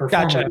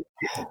 Gotcha.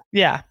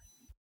 Yeah.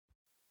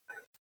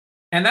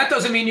 And that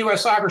doesn't mean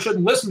U.S. Soccer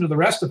shouldn't listen to the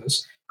rest of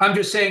us. I'm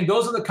just saying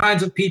those are the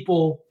kinds of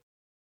people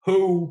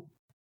who,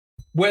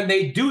 when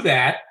they do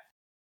that,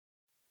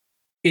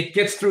 it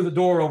gets through the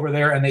door over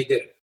there, and they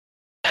did it.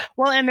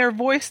 Well, and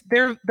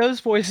those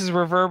voices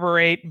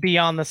reverberate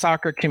beyond the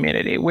soccer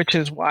community, which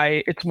is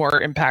why it's more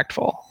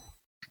impactful.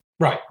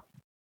 Right.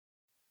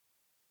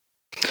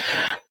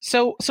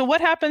 So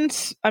what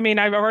happens? I mean,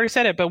 I've already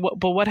said it, but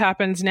what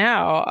happens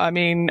now? I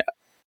mean,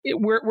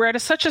 we're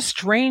at such a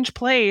strange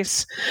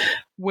place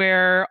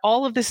where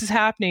all of this is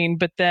happening,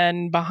 but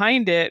then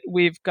behind it,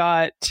 we've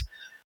got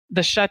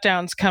the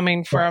shutdowns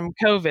coming from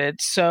COVID.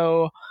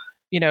 So,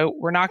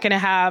 we're not going to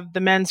have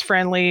the men's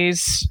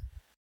friendlies,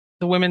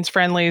 the women's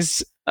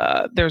friendlies.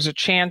 There's a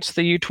chance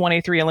the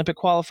U23 Olympic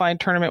qualifying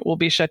tournament will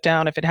be shut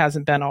down if it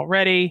hasn't been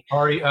already.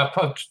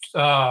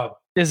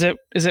 Is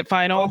it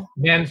final?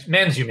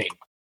 Men's, you mean?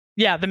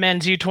 Yeah, the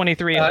men's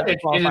U23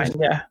 Olympic qualifying.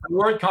 Yeah. The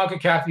word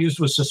CONCACAF used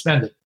was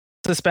suspended.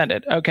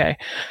 Suspended. Okay.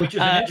 Which is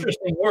an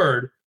interesting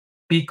word,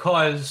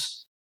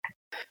 because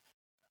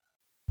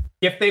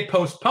if they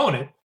postpone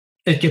it,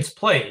 it gets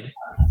played.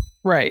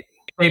 Right.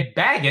 If they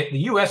bag it, the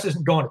U.S.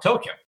 isn't going to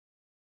Tokyo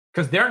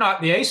because they're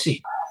not the A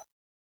seed.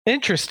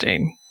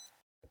 Interesting.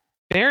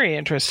 Very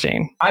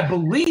interesting. I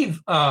believe.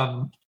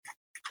 Let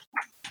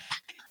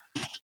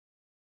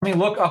me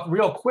look up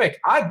real quick.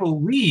 I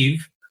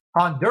believe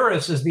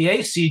Honduras is the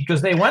A seed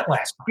because they went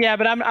last time. Yeah,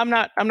 but I'm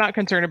not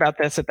concerned about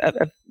this at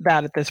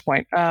this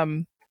point.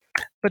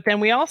 But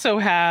then we also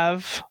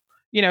have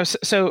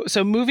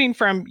So moving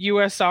from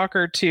U.S.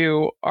 soccer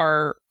to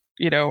our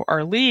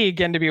league,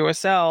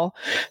 NWSL.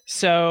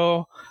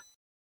 So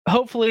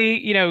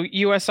hopefully,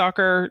 U.S.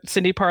 soccer,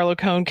 Cindy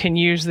Parlow-Cone can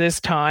use this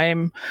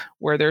time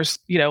where there's,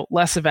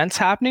 less events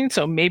happening.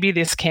 So maybe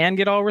this can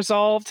get all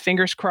resolved.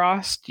 Fingers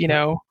crossed,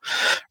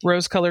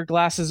 rose-colored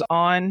glasses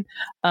on.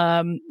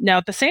 Now,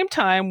 at the same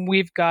time,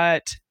 we've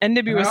got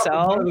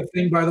NWSL. Another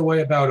thing, by the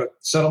way, about a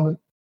settlement.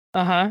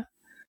 Uh-huh.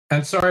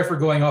 And sorry for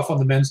going off on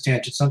the men's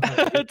tangent.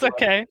 Sometimes It's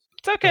okay.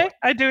 It's okay.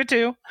 I do it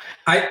too.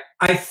 I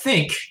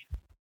think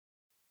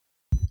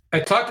I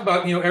talked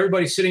about,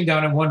 everybody sitting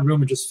down in one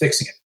room and just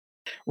fixing it.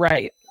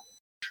 Right.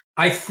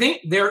 I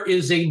think there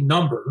is a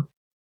number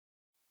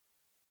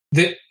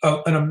that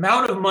an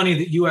amount of money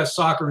that U.S.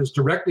 soccer is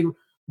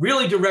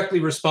really directly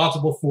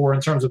responsible for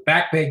in terms of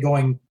back pay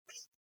going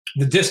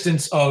the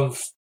distance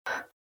of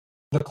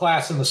the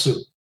class and the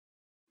suit.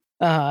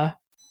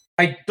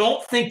 I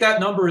don't think that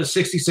number is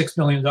 $66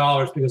 million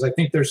because I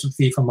think there's some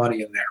FIFA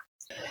money in there.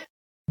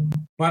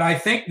 But I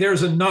think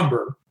there's a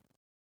number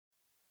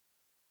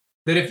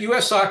that if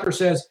U.S. soccer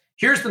says,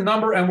 here's the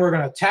number and we're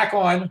going to tack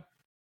on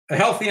a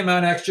healthy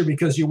amount extra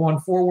because you won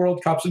 4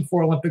 World Cups and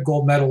 4 Olympic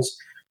gold medals,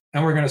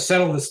 and we're going to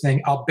settle this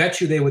thing, I'll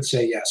bet you they would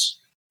say yes.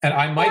 And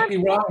I might be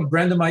wrong, and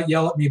Brenda might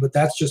yell at me, but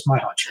that's just my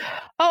hunch.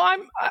 Oh,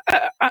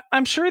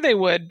 I'm sure they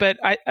would, but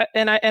I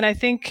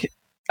think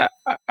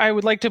I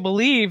would like to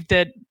believe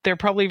that they're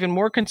probably even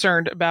more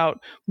concerned about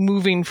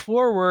moving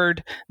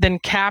forward than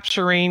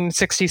capturing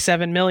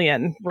 67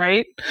 million,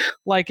 right?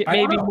 Like it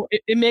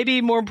may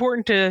be more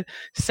important to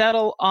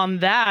settle on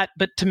that,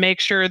 but to make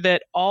sure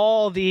that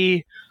all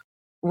the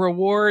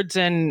rewards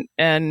and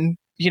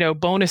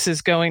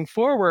bonuses going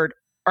forward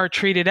are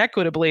treated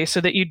equitably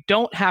so that you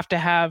don't have to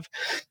have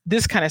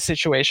this kind of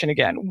situation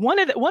again. One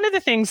of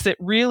the things that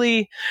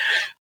really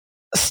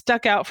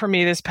stuck out for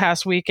me this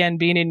past weekend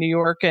being in New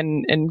York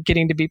and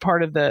getting to be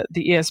part of the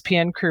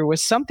ESPN crew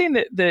was something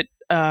that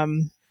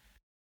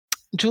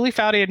Julie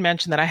Foudy had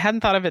mentioned that I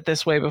hadn't thought of it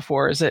this way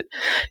before, is that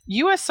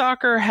U.S.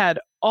 soccer had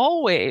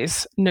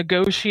always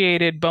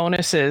negotiated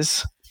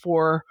bonuses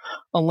for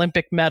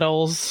Olympic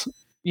medals,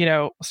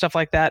 stuff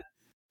like that,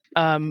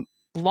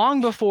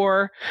 long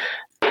before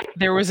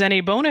there was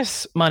any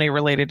bonus money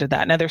related to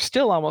that. Now, there's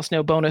still almost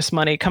no bonus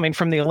money coming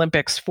from the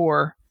Olympics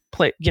for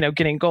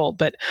getting gold,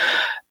 but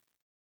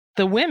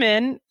the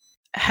women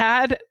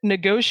had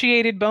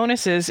negotiated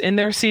bonuses in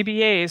their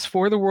CBAs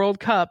for the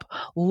World Cup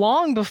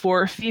long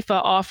before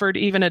FIFA offered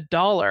even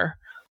 $1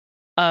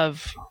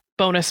 of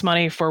bonus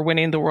money for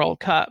winning the World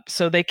Cup.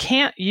 So they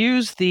can't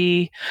use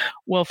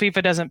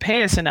FIFA doesn't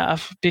pay us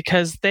enough,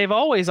 because they've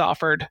always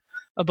offered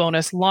a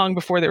bonus long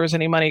before there was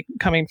any money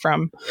coming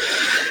from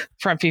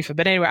FIFA.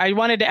 But anyway, I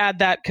wanted to add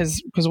that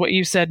because what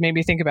you said made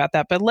me think about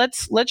that. But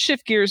let's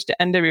shift gears to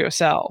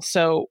NWSL.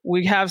 So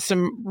we have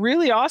some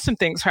really awesome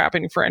things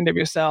happening for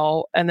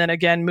NWSL, and then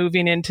again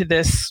moving into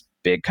this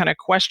big kind of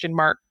question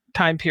mark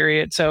time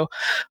period. So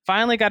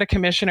finally got a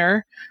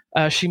commissioner.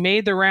 She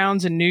made the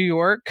rounds in New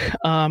York.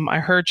 I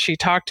heard she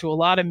talked to a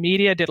lot of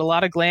media, did a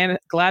lot of glad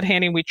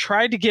handing. We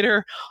tried to get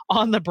her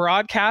on the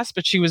broadcast,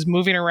 but she was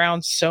moving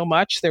around so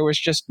much. There was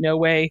just no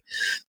way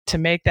to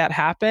make that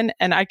happen.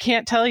 And I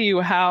can't tell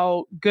you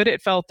how good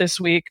it felt this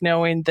week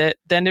knowing that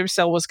the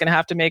NWSL was going to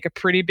have to make a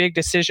pretty big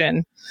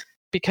decision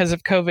because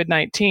of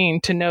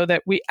COVID-19 to know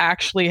that we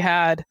actually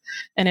had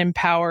an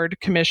empowered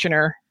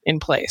commissioner in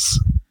place.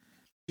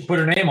 She put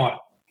her name on it.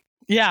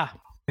 Yeah.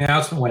 The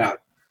announcement went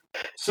out.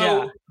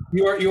 So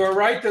yeah. You are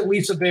right that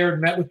Lisa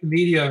Baird met with the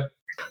media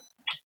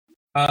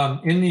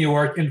in New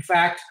York. In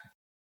fact,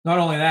 not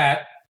only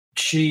that,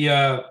 she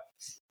walked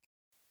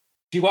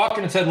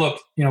in and said, look,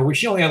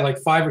 she only had like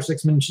 5 or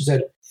 6 minutes. She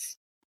said,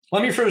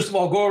 let me first of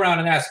all go around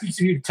and ask each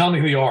of you to tell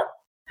me who you are.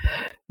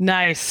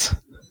 Nice.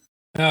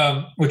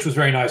 Which was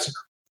very nice of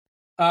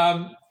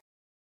her.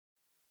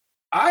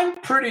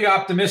 I'm pretty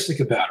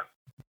optimistic about her.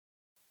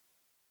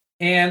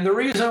 And the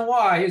reason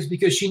why is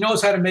because she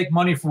knows how to make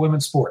money for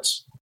women's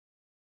sports.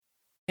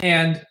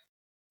 And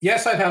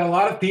yes, I've had a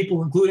lot of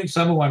people, including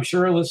some who I'm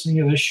sure are listening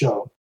to this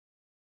show,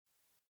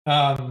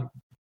 tell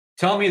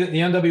me that the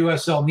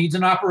NWSL needs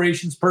an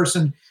operations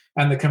person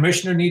and the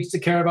commissioner needs to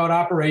care about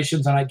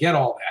operations, and I get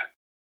all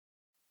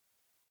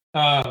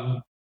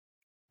that.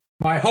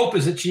 My hope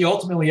is that she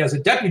ultimately has a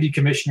deputy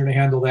commissioner to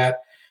handle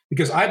that,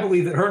 because I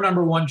believe that her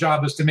number one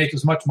job is to make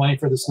as much money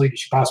for this league as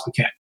she possibly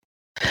can.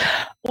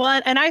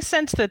 Well, and I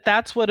sense that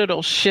that's what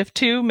it'll shift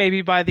to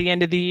maybe by the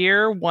end of the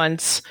year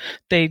once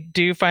they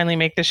do finally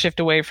make the shift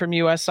away from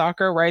U.S.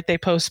 soccer, right? They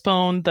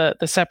postponed the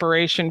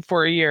separation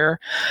for a year.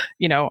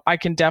 I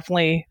can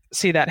definitely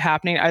see that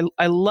happening.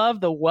 I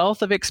love the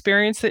wealth of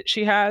experience that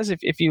she has.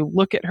 If you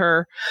look at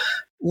her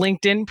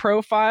LinkedIn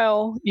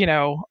profile,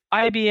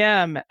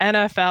 IBM,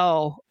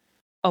 NFL,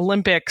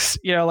 Olympics,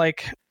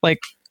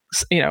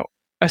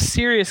 a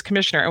serious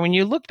commissioner. And when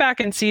you look back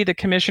and see the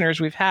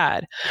commissioners we've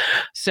had,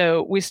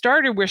 so we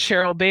started with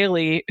Cheryl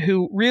Bailey,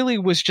 who really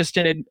was just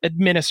an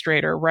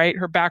administrator, right?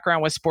 Her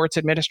background was sports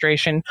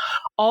administration.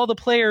 All the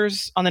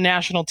players on the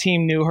national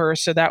team knew her,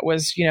 so that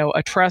was,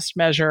 a trust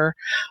measure.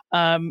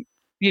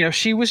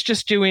 She was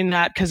just doing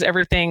that because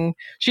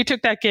she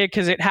took that gig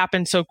because it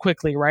happened so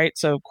quickly, right?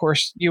 So, of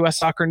course, U.S.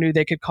 Soccer knew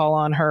they could call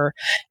on her.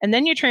 And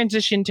then you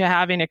transition to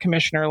having a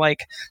commissioner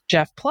like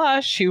Jeff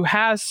Plush, who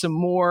has some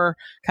more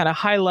kind of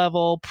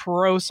high-level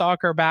pro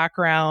soccer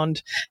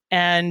background.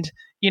 And,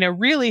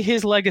 really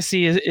his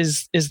legacy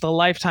is the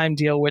lifetime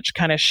deal, which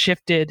kind of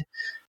shifted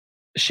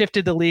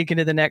the league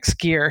into the next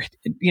gear.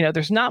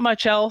 There's not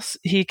much else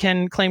he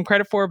can claim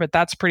credit for, but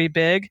that's pretty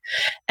big.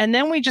 And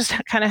then we just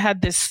kind of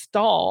had this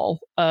stall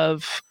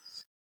of,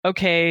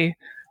 okay,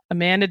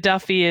 Amanda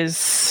Duffy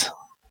is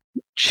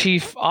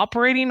chief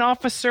operating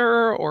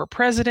officer or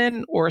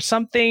president or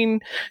something.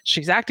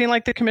 She's acting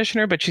like the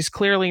commissioner, but she's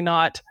clearly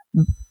not,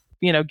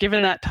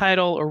 given that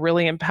title or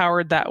really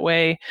empowered that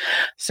way.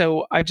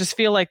 So I just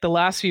feel like the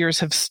last few years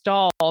have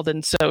stalled.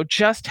 And so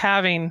just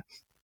having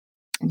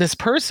this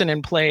person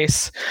in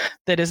place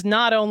that is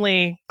not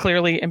only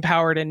clearly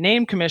empowered and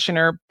named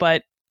commissioner,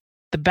 but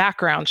the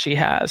background she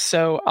has.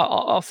 So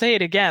I'll say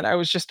it again.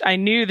 I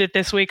knew that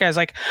this week I was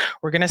like,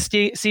 we're going to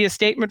see a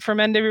statement from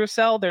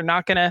NWSL. They're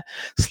not going to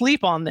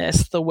sleep on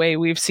this the way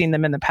we've seen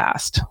them in the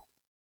past.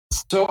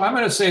 So I'm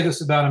going to say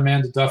this about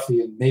Amanda Duffy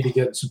and maybe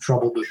get in some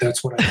trouble, but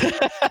that's what I do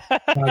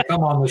when I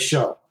come on the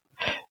show.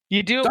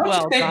 You do it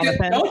well,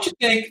 Jonathan. Don't you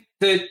think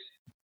that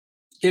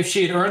if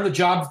she had earned the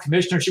job of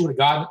commissioner, she would have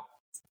gotten it?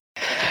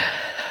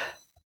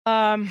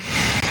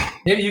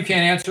 Maybe you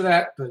can't answer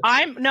that, but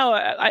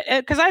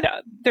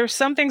there's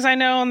some things I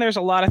know and there's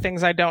a lot of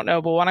things I don't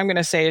know, but what I'm going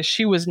to say is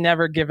she was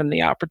never given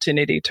the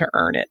opportunity to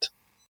earn it.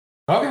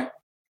 Okay.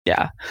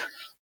 Yeah.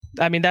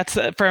 I mean, that's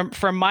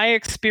from my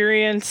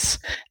experience.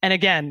 And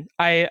again,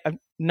 I'm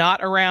not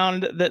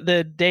around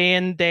the day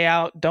in, day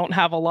out, don't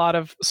have a lot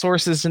of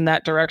sources in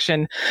that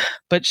direction,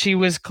 but she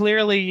was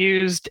clearly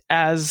used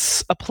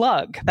as a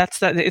plug.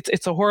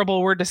 It's a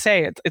horrible word to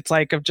say. It's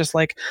like,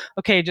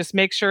 okay, just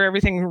make sure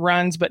everything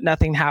runs, but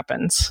nothing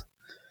happens.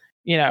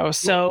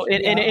 So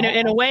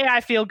in a way,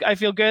 I feel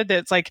good that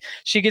it's like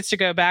she gets to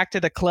go back to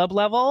the club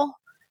level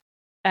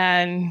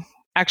and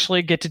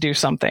actually get to do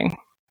something.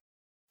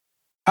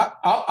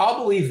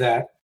 I'll believe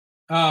that.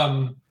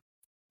 I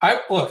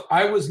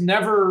was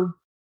never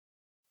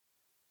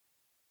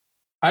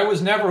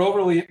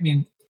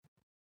overly,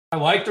 I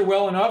liked her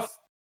well enough.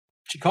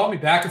 She called me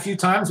back a few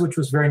times, which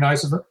was very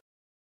nice of her,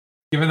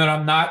 given that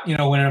I'm not, in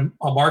a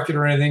market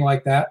or anything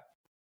like that.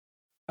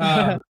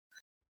 And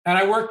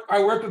I worked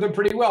with her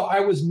pretty well.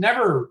 I was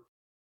never,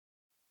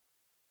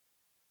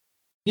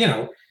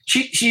 I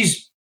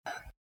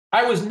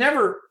was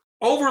never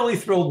overly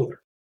thrilled with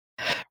her.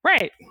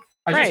 Right.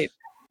 Right.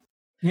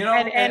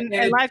 And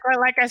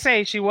like I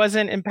say, she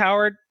wasn't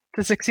empowered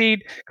to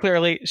succeed.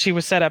 Clearly, she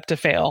was set up to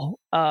fail.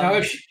 Now,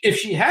 if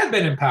she had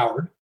been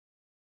empowered,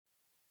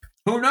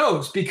 who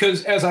knows?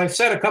 Because as I've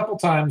said a couple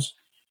times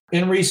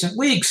in recent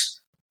weeks,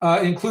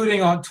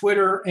 including on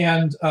Twitter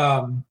and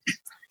on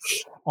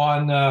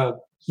a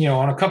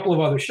couple of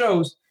other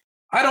shows,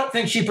 I don't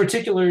think she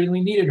particularly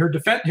needed her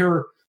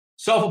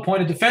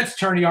self-appointed defense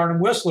attorney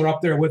Arnim Whistler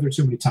up there with her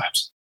too many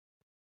times.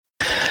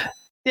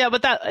 Yeah,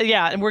 but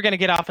and we're going to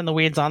get off in the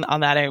weeds on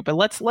that anyway. But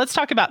let's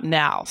talk about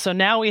now. So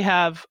now we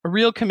have a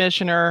real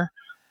commissioner,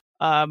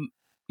 and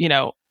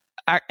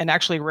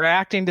actually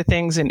reacting to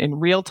things in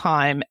real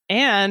time.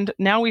 And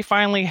now we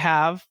finally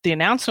have the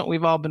announcement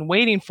we've all been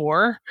waiting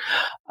for,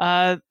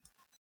 a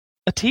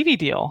TV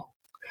deal.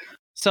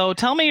 So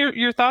tell me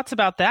your thoughts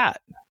about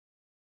that.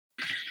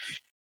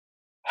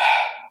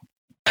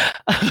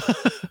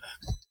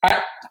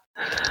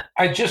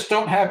 I just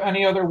don't have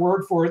any other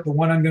word for it. The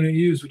one I'm going to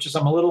use, which is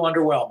I'm a little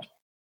underwhelmed.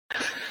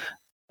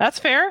 That's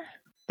fair.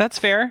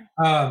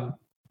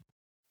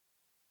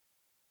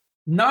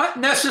 Not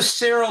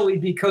necessarily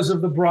because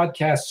of the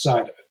broadcast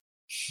side of it.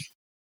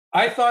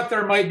 I thought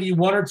there might be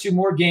one or two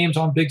more games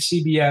on big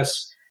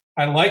CBS.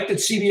 I like that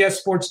CBS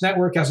Sports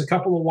Network has a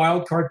couple of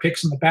wild card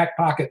picks in the back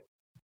pocket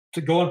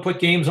to go and put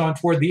games on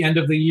toward the end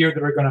of the year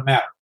that are going to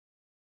matter.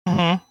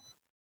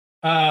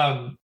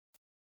 Mm-hmm.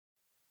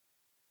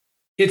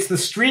 It's the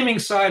streaming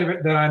side of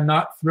it that I'm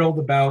not thrilled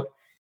about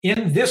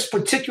in this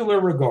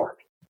particular regard,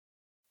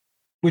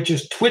 which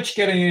is Twitch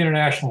getting the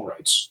international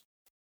rights.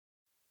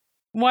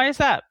 Why is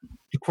that?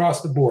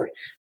 Across the board.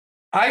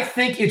 I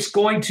think it's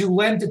going to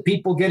lend to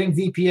people getting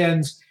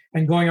VPNs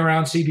and going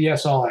around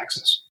CBS All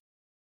Access.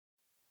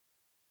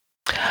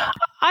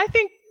 I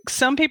think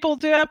some people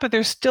do that, but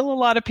there's still a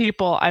lot of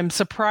people. I'm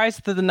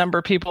surprised at the number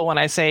of people when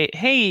I say,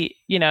 hey,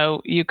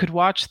 you could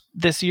watch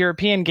this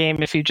European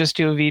game if you just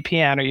do a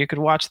VPN, or you could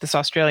watch this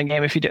Australian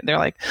game if you didn't. They're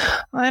like,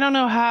 I don't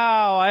know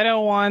how, I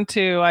don't want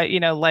to,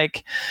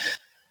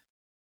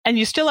 and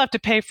you still have to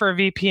pay for a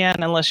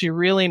VPN unless you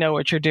really know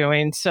what you're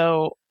doing.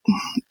 So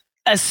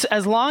as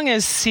long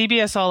as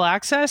CBS All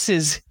Access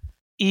is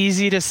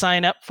easy to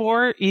sign up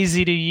for,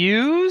 easy to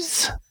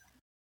use,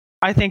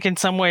 I think in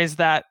some ways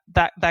that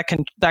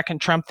can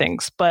trump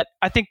things. But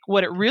I think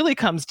what it really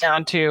comes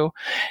down to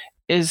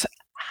is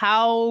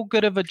how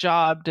good of a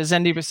job does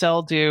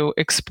NWSL do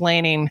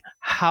explaining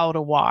how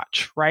to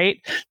watch, right?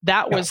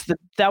 That was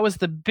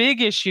the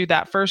big issue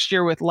that first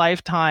year with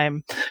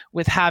Lifetime,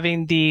 with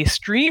having the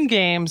stream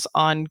games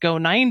on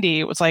Go90.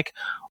 It was like,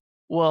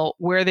 well,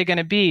 where are they going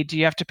to be? Do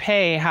you have to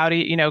pay? How do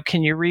you,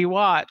 can you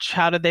rewatch?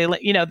 How do they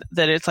let,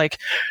 that it's like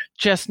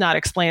just not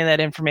explaining that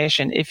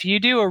information. If you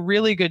do a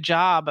really good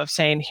job of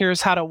saying,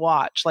 here's how to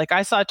watch. Like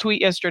I saw a tweet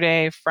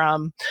yesterday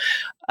from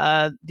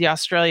the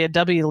Australia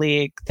W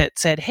League that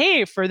said,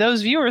 hey, for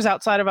those viewers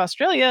outside of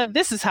Australia,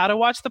 this is how to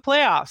watch the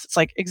playoffs. It's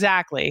like,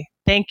 exactly.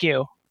 Thank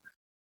you.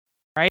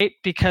 Right?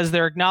 Because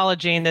they're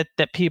acknowledging that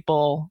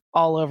people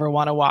all over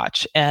want to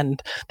watch.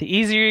 And the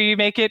easier you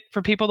make it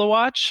for people to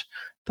watch,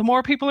 the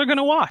more people are going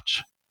to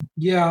watch.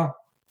 Yeah.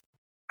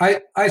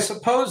 I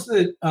suppose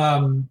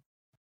that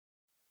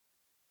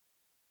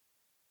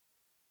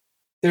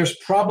there's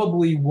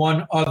probably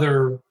one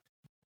other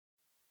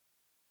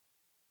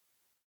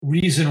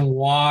reason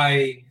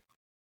why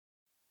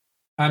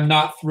I'm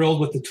not thrilled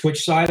with the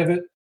Twitch side of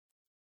it,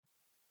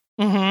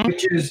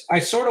 which is I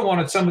sort of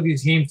wanted some of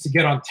these games to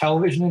get on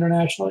television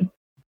internationally.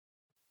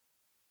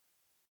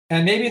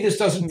 And maybe this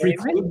doesn't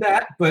preclude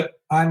that, but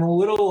I'm a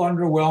little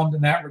underwhelmed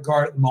in that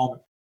regard at the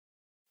moment.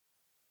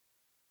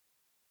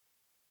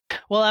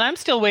 Well, and I'm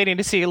still waiting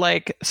to see,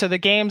 so the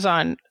games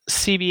on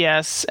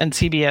CBS and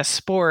CBS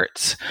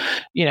Sports,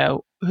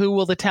 who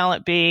will the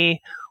talent be?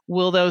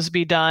 Will those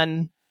be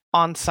done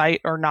on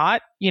site or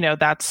not?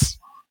 That's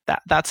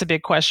a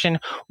big question.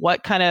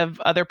 What kind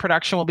of other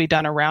production will be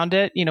done around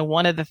it?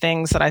 One of the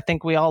things that I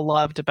think we all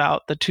loved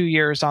about the 2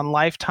 years on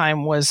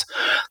Lifetime was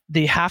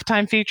the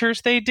halftime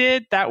features they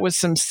did. That was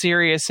some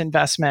serious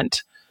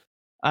investment,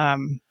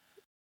 in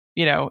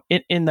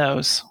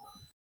those.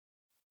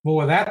 Well,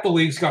 with that, the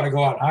league's got to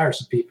go out and hire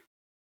some people,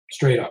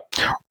 straight up.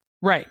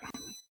 Right.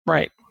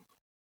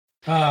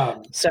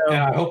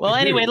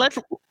 Anyway,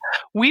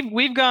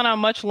 we've gone on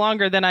much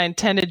longer than I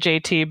intended,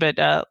 JT.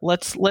 But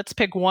let's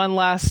pick one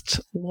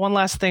last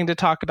thing to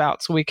talk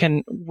about so we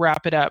can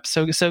wrap it up.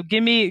 So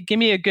give me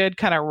a good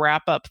kind of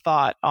wrap up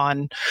thought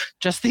on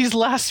just these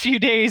last few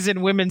days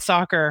in women's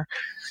soccer.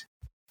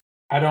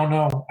 I don't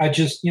know. I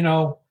just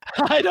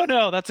I don't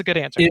know. That's a good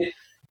answer.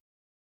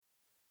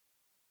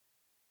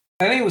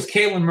 I think it was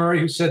Caitlin Murray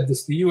who said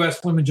this. The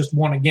U.S. women just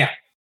won again.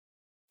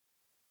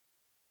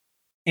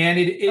 And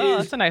it is,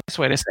 that's a nice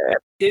way to say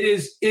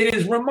it. It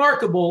is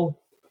remarkable,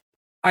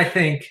 I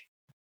think,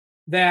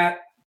 that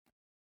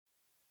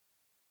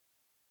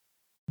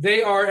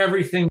they are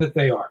everything that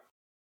they are.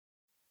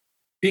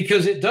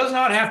 Because it does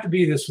not have to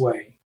be this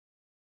way.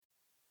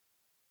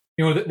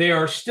 That they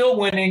are still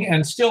winning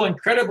and still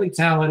incredibly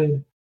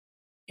talented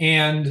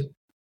and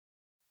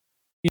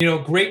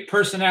great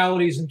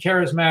personalities and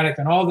charismatic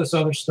and all this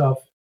other stuff.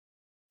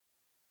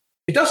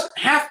 It doesn't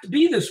have to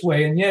be this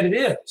way, and yet it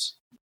is.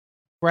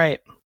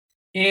 Right.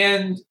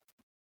 And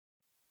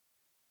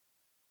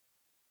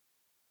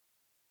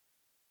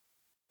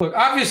look,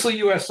 obviously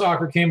U.S.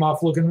 soccer came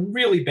off looking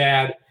really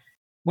bad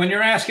when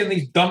you're asking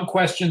these dumb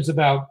questions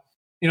about,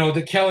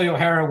 the Kelly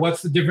O'Hara,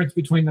 what's the difference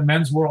between the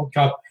Men's World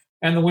Cup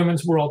and the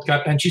Women's World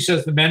Cup? And she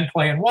says the men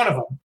play in one of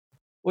them.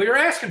 Well, you're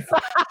asking for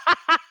it.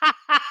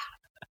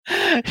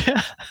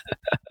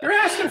 You're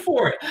asking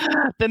for it.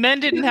 The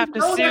men didn't have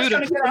to sue.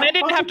 The men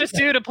didn't have to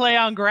sue to play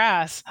on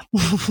grass.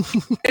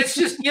 It's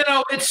just,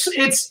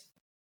 it's.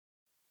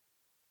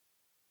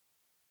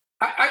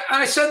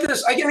 I said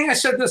this. I think I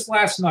said this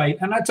last night,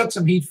 and I took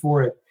some heat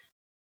for it.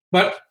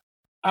 But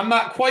I'm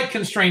not quite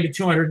constrained to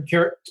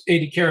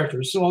 280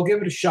 characters, so I'll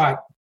give it a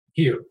shot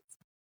here.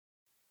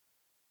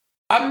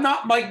 I'm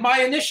not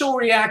my initial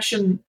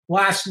reaction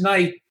last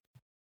night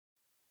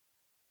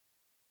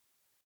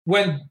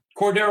when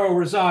Cordero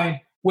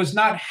resigned was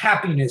not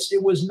happiness.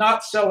 It was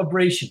not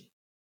celebration.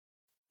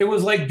 It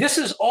was like, this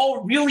is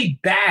all really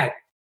bad.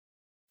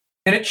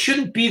 And it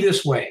shouldn't be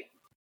this way.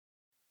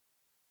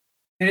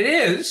 And it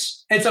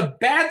is. It's a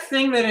bad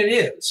thing that it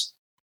is.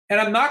 And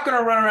I'm not going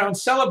to run around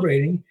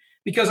celebrating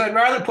because I'd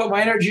rather put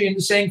my energy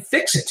into saying,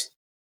 fix it.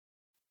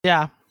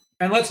 Yeah.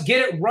 And let's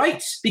get it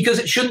right, because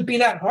it shouldn't be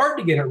that hard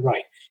to get it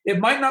right. It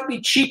might not be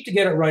cheap to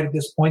get it right at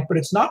this point, but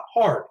it's not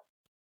hard.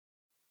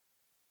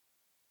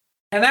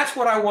 And that's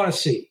what I want to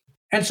see.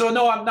 And so,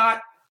 no, I'm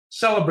not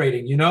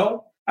celebrating,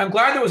 I'm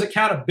glad there was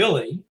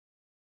accountability.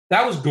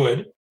 That was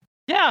good.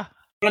 Yeah.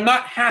 But I'm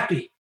not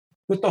happy.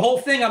 With the whole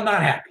thing, I'm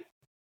not happy.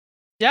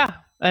 Yeah,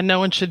 and no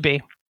one should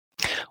be.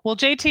 Well,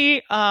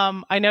 JT,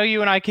 I know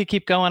you and I could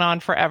keep going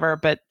on forever,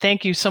 but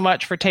thank you so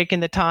much for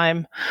taking the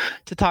time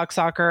to talk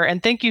soccer.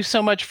 And thank you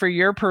so much for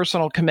your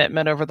personal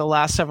commitment over the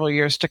last several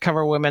years to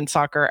cover women's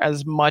soccer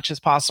as much as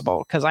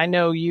possible. Because I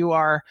know you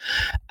are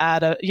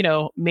at a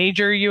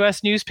major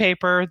U.S.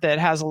 newspaper that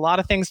has a lot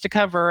of things to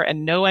cover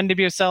and no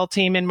NWSL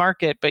team in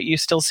market, but you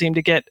still seem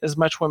to get as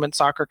much women's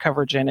soccer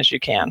coverage in as you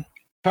can.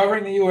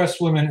 Covering the U.S.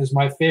 women is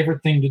my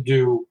favorite thing to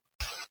do.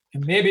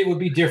 And maybe it would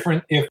be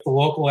different if the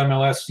local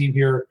MLS team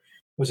here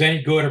was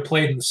any good or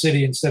played in the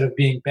city instead of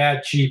being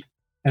bad, cheap,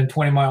 and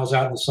 20 miles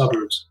out in the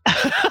suburbs.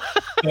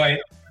 But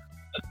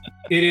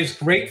it is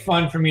great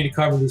fun for me to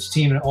cover this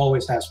team, and it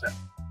always has been.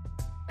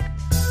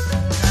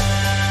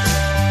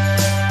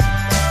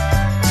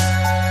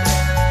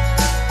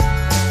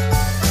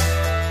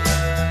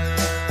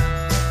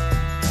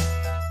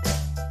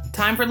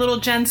 Time for a little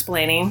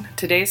gensplaining.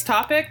 Today's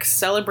topic,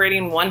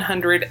 celebrating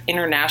 100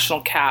 international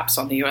caps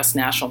on the U.S.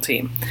 national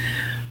team.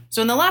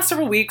 So in the last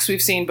several weeks,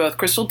 we've seen both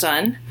Crystal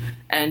Dunn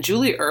and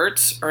Julie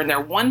Ertz earn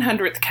their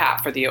 100th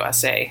cap for the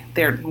USA.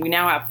 We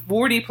now have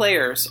 40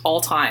 players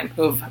all time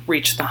who have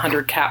reached the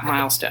 100 cap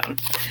milestone.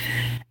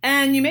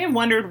 And you may have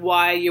wondered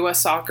why U.S.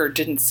 Soccer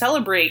didn't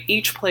celebrate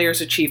each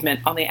player's achievement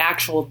on the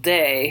actual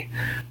day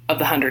of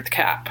the 100th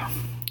cap.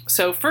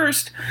 So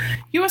first,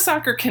 U.S.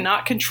 Soccer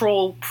cannot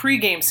control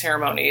pregame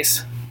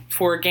ceremonies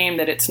for a game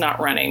that it's not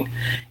running.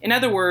 In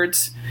other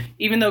words,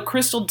 even though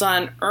Crystal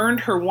Dunn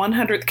earned her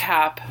 100th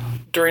cap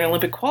during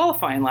Olympic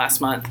qualifying last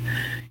month,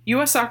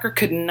 U.S. Soccer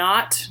could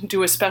not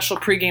do a special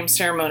pregame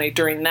ceremony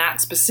during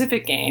that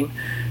specific game,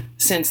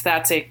 since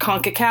that's a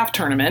CONCACAF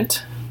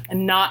tournament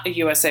and not a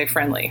USA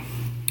friendly.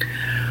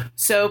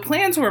 So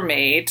plans were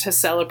made to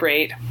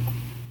celebrate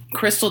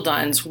Crystal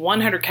Dunn's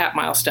 100 cap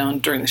milestone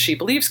during the She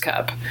Believes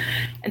Cup.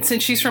 And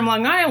since she's from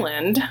Long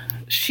Island,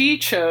 she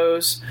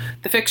chose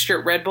the fixture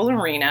at Red Bull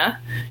Arena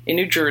in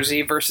New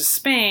Jersey versus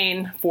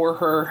Spain for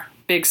her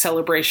big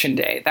celebration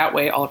day. That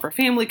way all of her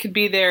family could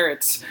be there.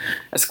 It's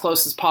as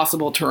close as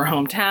possible to her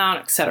hometown,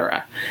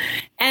 etc.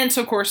 And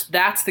so, of course,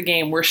 that's the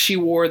game where she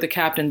wore the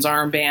captain's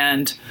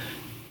armband,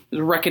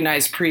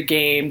 recognized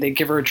pregame. They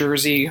give her a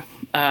jersey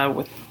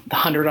with the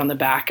 100 on the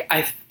back.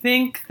 I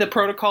think the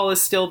protocol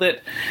is still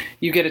that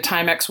you get a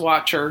Timex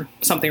watch or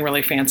something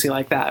really fancy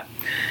like that.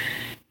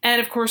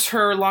 And of course,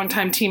 her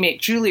longtime teammate,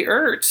 Julie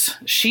Ertz,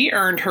 she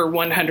earned her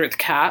 100th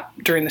cap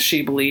during the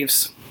She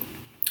Believes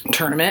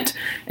tournament,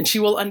 and she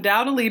will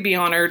undoubtedly be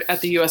honored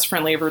at the U.S.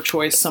 friendly of her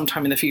choice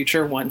sometime in the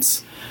future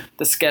once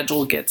the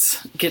schedule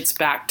gets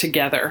back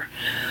together.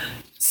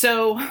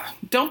 So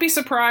don't be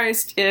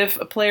surprised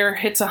if a player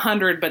hits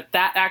 100, but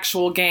that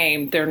actual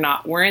game, they're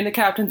not wearing the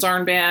captain's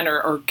armband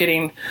or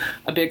getting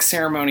a big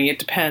ceremony. It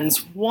depends,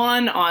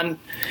 one, on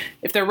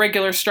if they're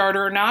regular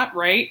starter or not,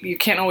 right? You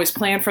can't always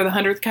plan for the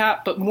 100th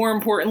cap, but more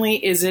importantly,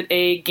 is it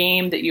a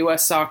game that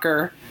U.S.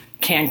 Soccer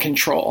can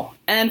control?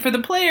 And for the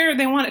player,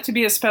 they want it to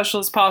be as special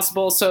as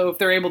possible, so if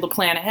they're able to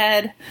plan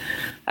ahead,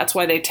 that's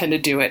why they tend to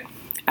do it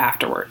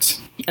afterwards.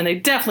 And they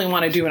definitely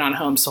want to do it on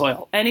home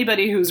soil.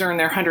 Anybody who's earned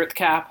their 100th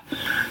cap,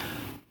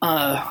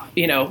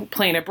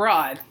 playing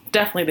abroad,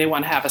 definitely they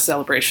want to have a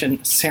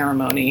celebration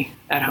ceremony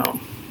at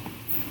home.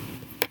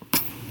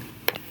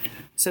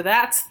 So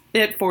that's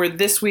it for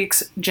this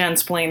week's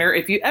Gensplainer.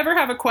 If you ever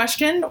have a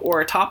question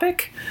or a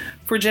topic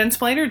for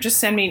Gensplainer, just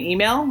send me an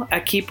email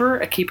at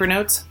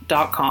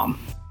keeper@keepernotes.com.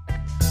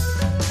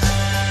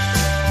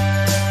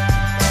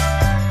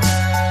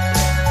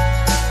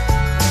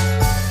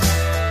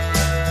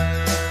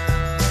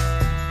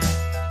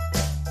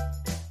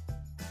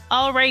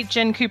 All right,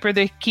 Jen Cooper,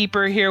 the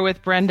keeper, here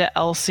with Brenda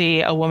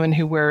Elsey, a woman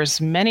who wears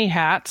many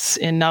hats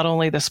in not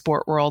only the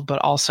sport world, but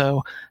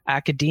also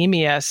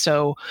academia.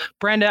 So,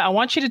 Brenda, I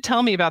want you to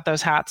tell me about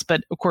those hats.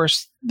 But of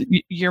course,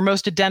 your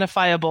most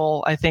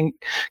identifiable, I think,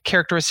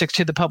 characteristics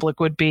to the public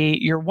would be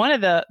you're one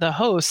of the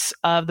hosts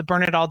of the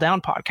Burn It All Down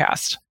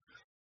podcast.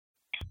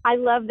 I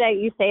love that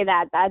you say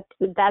that.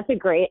 That's a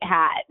great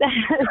hat.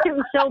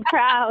 I'm so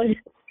proud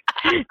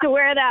to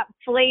wear that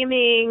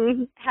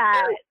flaming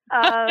hat.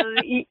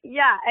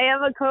 Yeah, I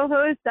am a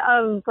co-host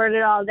of Burn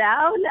It All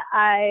Down.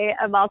 I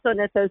am also an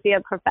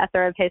associate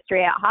professor of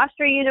history at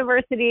Hofstra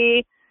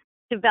University,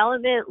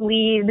 development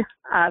lead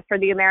for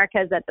the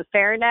Americas at the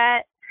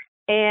FairNet,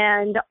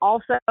 and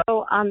also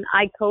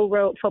I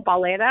co-wrote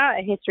Footballera,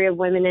 A History of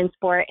Women in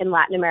Sport in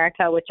Latin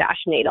America with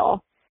Josh Nadel.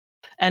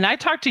 And I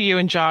talked to you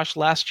and Josh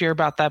last year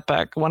about that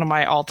book, one of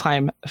my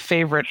all-time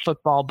favorite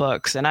football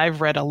books, and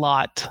I've read a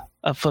lot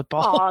of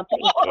football. Oh,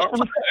 thank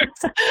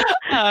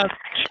you.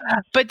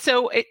 But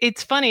so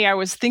it's funny. I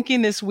was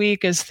thinking this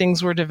week as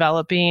things were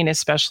developing,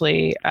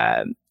 especially,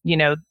 the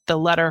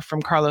letter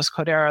from Carlos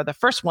Cordero, the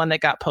first one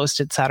that got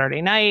posted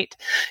Saturday night,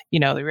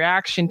 the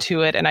reaction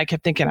to it. And I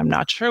kept thinking, I'm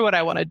not sure what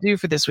I want to do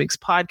for this week's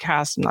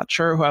podcast. I'm not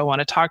sure who I want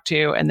to talk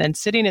to. And then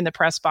sitting in the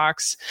press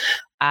box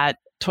at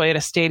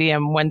Toyota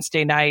Stadium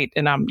Wednesday night,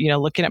 and I'm,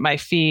 looking at my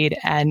feed,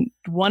 and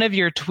one of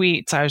your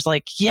tweets, I was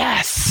like,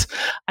 yes,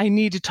 I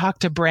need to talk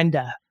to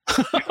Brenda.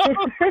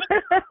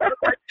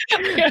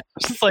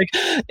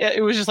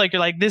 It was just like, you're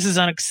like, this is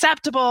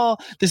unacceptable.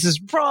 This is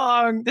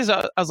wrong.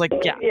 I was like,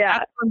 yeah.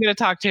 That's who I'm going to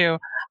talk to.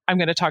 I'm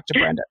going to talk to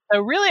Brenda.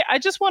 So really, I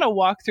just want to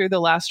walk through the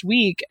last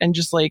week and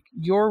just like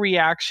your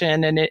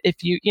reaction. And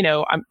if you,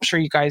 I'm sure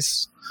you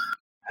guys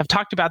have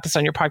talked about this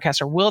on your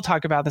podcast or will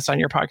talk about this on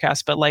your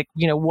podcast, but like,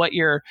 what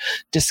your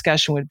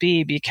discussion would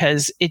be,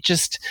 because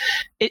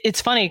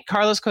it's funny.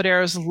 Carlos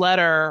Cordero's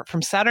letter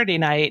from Saturday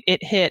night,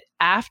 it hit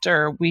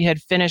after we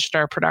had finished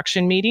our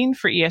production meeting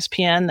for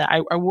ESPN.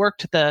 I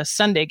worked the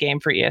Sunday game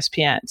for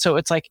ESPN. So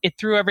it's like, it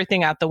threw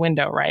everything out the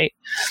window, right?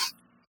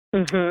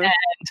 Mm-hmm. And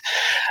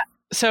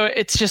so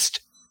it's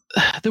just,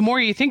 the more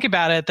you think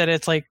about it, that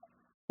it's like,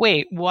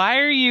 wait, why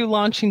are you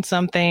launching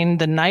something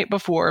the night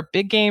before,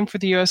 big game for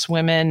the U.S.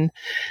 women?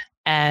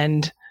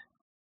 And,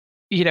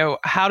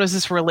 how does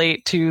this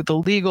relate to the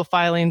legal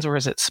filings, or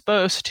is it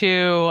supposed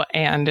to?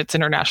 And it's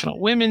International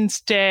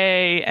Women's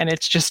Day. And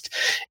it's just,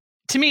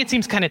 to me, it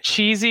seems kind of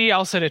cheesy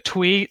also to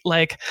tweet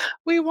like,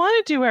 we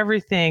want to do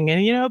everything.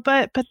 And,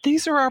 but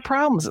these are our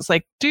problems. It's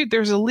like, dude,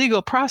 there's a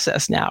legal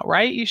process now,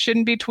 right? You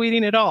shouldn't be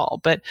tweeting at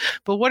all. But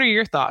what are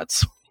your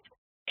thoughts?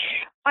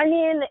 I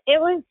mean,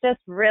 it was just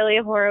really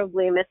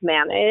horribly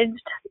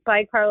mismanaged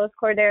by Carlos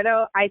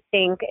Cordero. I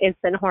think it's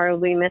been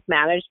horribly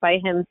mismanaged by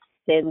him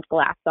since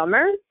last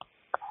summer.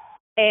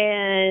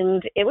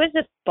 And it was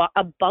just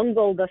a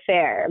bungled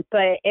affair.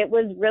 But it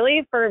was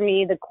really, for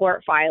me, the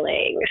court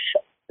filings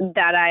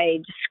that I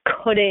just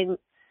couldn't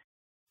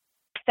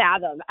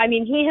fathom. I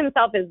mean, he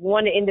himself is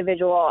one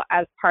individual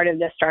as part of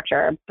this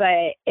structure,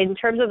 but in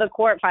terms of the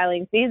court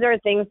filings, these are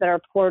things that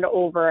are poured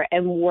over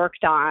and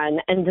worked on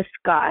and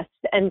discussed,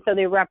 and so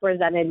they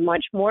represented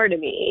much more to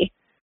me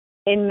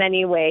in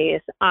many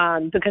ways,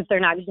 because they're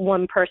not just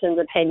one person's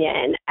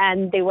opinion,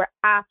 and they were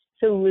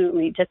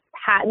absolutely just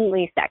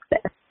patently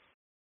sexist.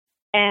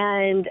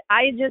 And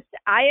I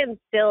am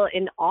still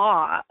in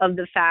awe of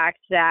the fact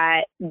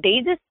that they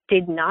just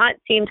did not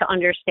seem to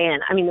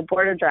understand. I mean, the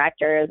board of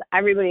directors,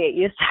 everybody at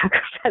Youth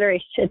Soccer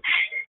Federation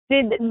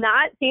did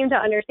not seem to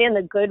understand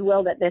the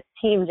goodwill that this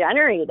team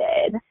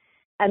generated,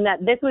 and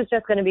that this was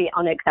just going to be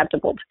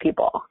unacceptable to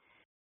people.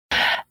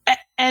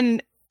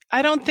 And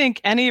I don't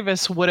think any of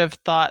us would have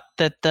thought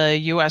that the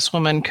U.S.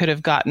 women could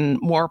have gotten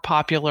more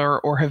popular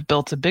or have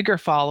built a bigger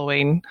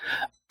following.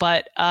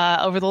 But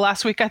over the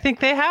last week, I think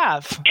they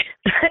have.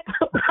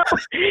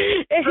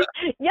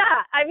 Yeah,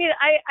 I mean,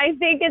 I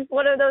think it's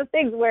one of those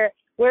things where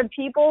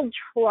people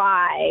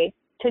try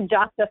to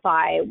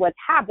justify what's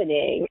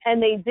happening,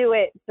 and they do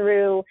it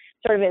through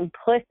sort of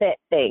implicit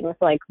things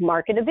like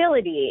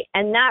marketability.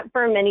 And that,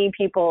 for many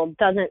people,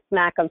 doesn't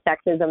smack of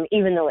sexism,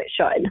 even though it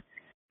should.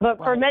 But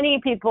for many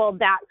people,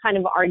 that kind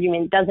of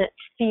argument doesn't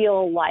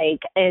feel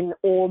like an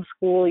old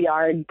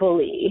schoolyard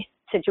bully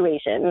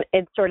situation.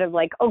 It's sort of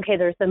like, okay,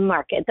 there's the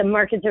market. The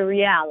market's a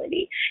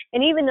reality.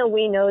 And even though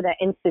we know that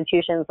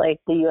institutions like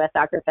the U.S.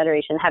 Soccer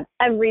Federation have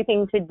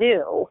everything to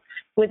do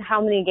with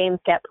how many games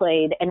get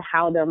played and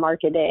how they're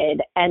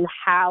marketed and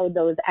how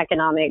those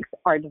economics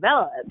are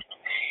developed,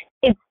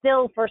 it's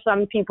still, for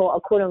some people, a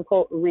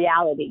quote-unquote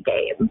reality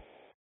game.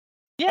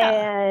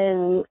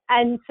 Yeah.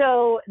 And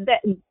so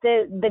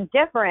the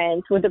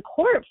difference with the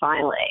court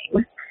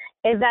filing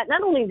is that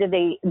not only did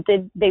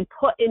they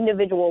put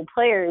individual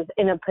players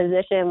in a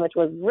position which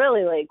was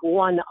really like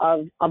one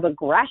of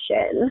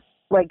aggression,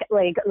 like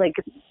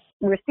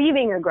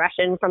receiving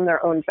aggression from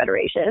their own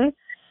federation,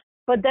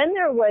 but then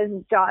there was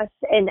just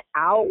an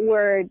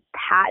outward,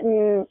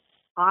 patent,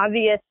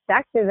 obvious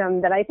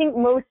sexism that I think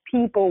most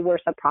people were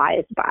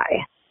surprised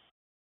by.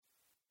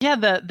 Yeah,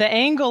 the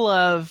angle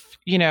of,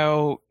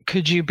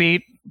 could you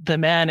beat the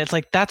men? It's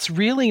like, that's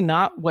really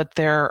not what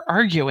they're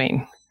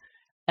arguing.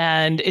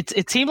 And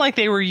it seemed like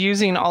they were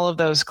using all of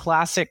those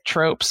classic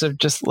tropes of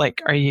just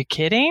like, are you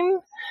kidding?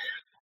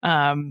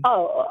 I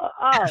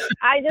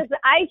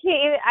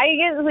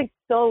get like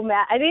so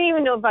mad. I didn't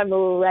even know if I'm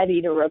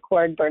ready to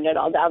record Burn It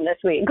All Down this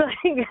week.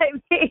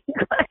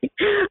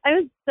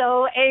 I'm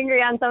so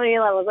angry on so many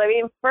levels. I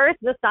mean, first,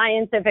 the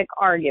scientific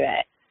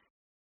argument,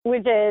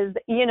 which is,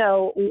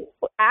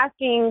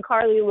 asking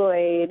Carly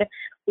Lloyd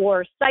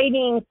or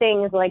citing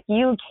things like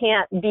you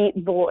can't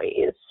beat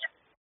boys.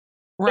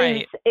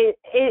 Right. It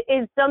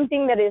is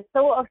something that is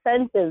so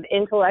offensive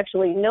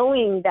intellectually,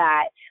 knowing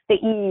that the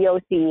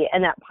EEOC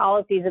and that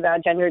policies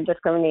about gender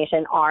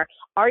discrimination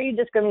are you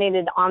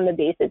discriminated on the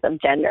basis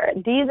of gender?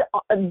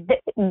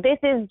 This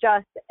is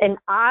just an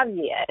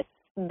obvious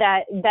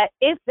that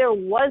if there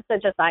was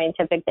such a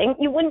scientific thing,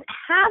 you wouldn't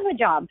have a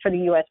job for the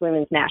U.S.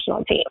 women's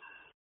national team.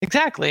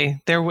 Exactly.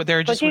 There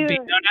just would be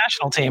no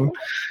national team.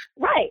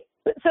 Right.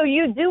 So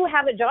you do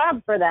have a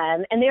job for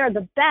them, and they are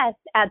the best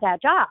at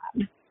that job.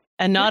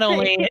 And not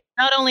only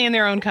in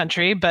their own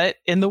country, but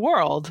in the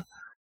world.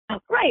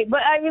 Right. But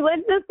I mean,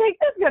 let's just take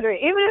this country.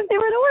 Even if they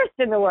were the worst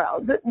in the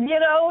world,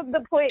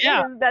 the point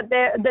is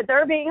that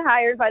they're being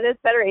hired by this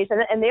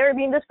federation and they are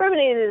being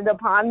discriminated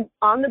upon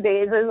on the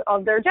basis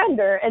of their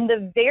gender. And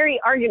the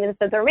very arguments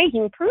that they're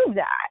making prove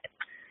that.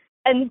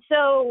 And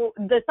so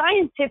the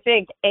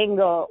scientific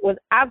angle was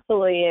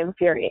absolutely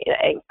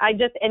infuriating.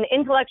 And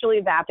intellectually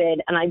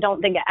vapid, and I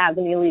don't think it has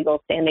any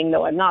legal standing,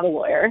 though I'm not a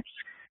lawyer.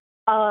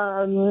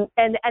 And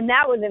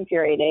that was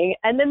infuriating.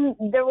 And then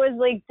there was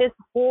like this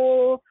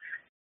whole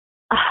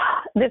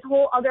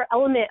other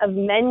element of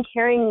men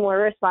carrying more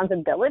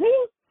responsibility,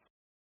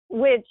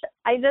 which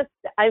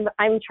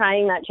I'm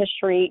trying not to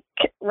shriek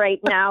right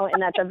now,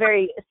 and that's a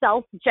very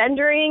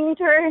self-gendering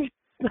term.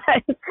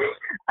 But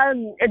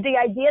the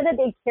idea that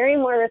they carry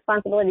more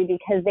responsibility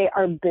because they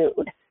are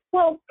booed.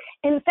 Well,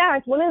 in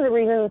fact, one of the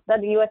reasons that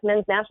the U.S.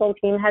 men's national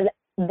team has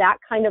that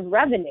kind of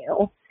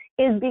revenue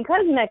is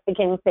because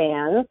Mexican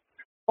fans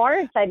are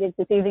excited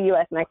to see the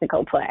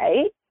U.S.-Mexico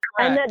play,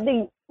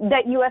 and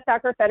that U.S.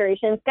 Soccer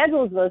Federation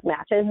schedules those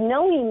matches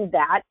knowing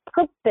that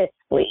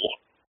purposely.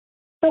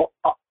 So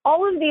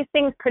all of these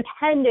things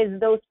pretend as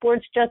though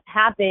sports just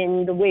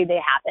happen the way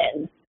they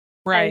happen.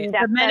 Right. And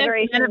that the men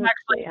have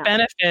actually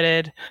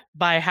benefited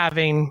by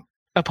having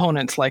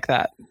opponents like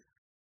that.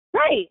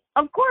 Right.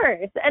 Of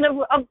course. And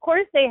of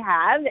course they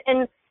have.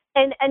 And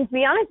to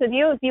be honest with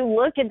you, if you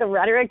look at the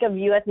rhetoric of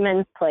U.S.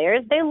 men's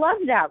players, they love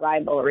that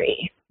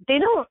rivalry. They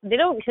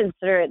don't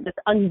consider it this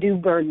undue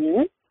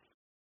burden.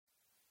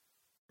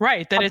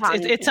 Right. That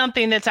it's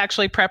something that's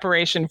actually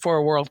preparation for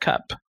a World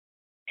Cup.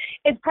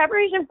 It's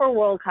preparation for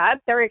World Cup.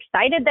 They're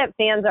excited that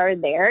fans are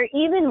there,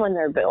 even when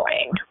they're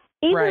booing.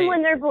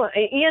 When they're booing,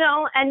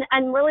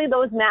 and really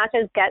those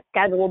matches get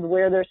scheduled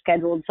where they're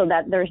scheduled so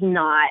that there's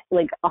not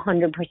like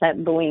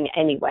 100% booing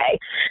anyway.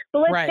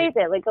 But let's face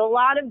it, like a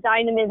lot of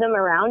dynamism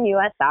around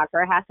U.S.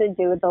 soccer has to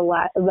do with the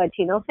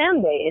Latino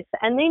fan base,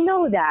 and they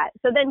know that.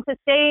 So then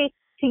to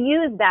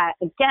use that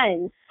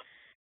against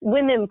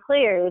women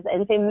players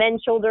and say men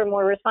shoulder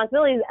more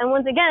responsibilities, and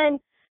once again,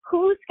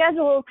 who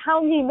schedules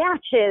how many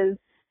matches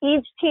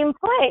each team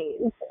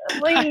plays?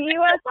 Like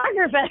U.S.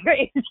 Soccer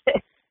Federation.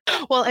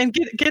 Well, and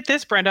get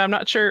this, Brenda. I'm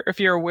not sure if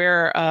you're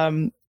aware.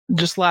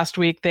 Just last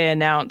week, they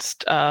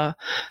announced the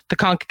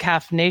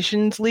CONCACAF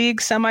Nations League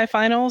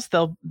semifinals.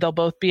 They'll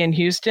both be in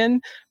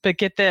Houston. But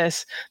get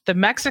this: the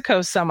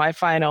Mexico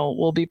semifinal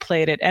will be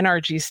played at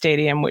NRG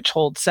Stadium, which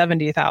holds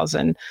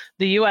 70,000.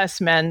 The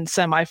U.S. men's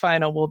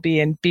semifinal will be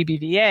in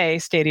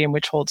BBVA Stadium,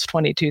 which holds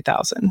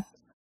 22,000.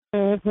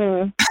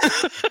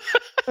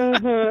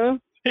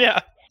 Yeah.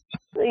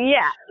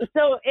 Yeah,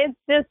 so it's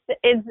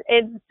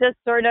just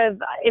sort of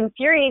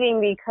infuriating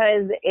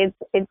because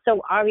it's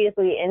so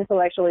obviously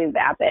intellectually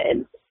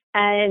vapid,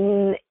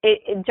 and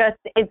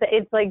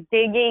it's like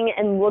digging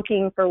and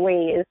looking for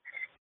ways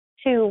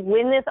to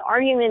win this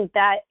argument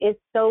that is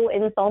so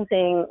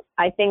insulting,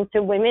 I think,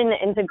 to women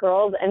and to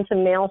girls and to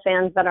male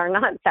fans that are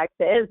not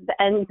sexist,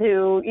 and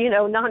to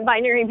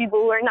non-binary people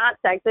who are not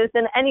sexist,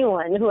 and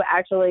anyone who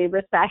actually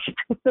respects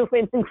the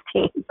women's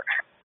team.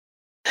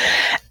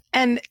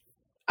 And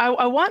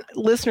I want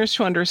listeners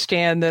to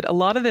understand that a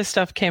lot of this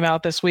stuff came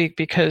out this week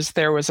because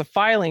there was a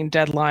filing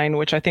deadline,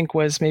 which I think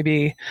was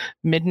maybe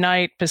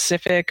midnight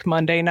Pacific,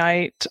 Monday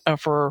night,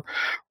 for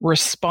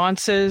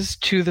responses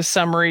to the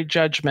summary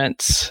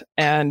judgments.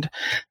 And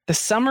the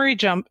summary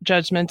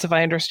judgments, if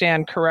I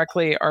understand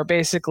correctly, are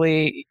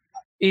basically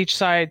each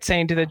side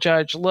saying to the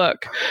judge,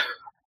 look,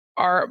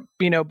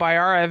 by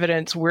our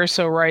evidence, we're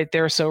so right,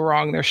 they're so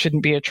wrong, there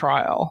shouldn't be a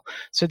trial.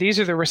 So these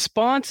are the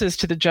responses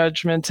to the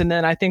judgments, and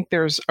then I think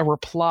there's a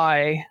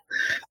reply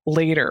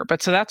later.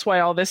 But so that's why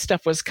all this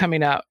stuff was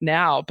coming out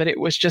now. But it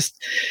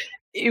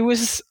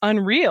was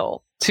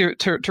unreal to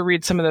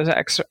read some of those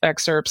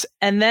excerpts,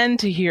 and then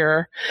to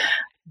hear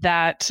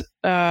that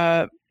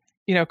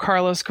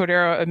Carlos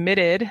Cordero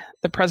admitted,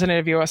 the president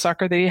of U.S.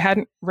 Soccer, that he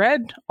hadn't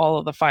read all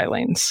of the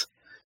filings.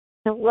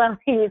 Well,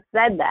 he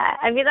said that.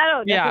 I mean, I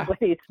don't know what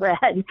he's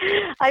read.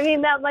 I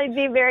mean, that might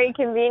be very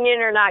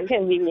convenient or not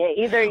convenient.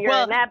 Either you're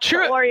inept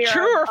or you're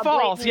true or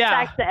false.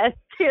 Yeah.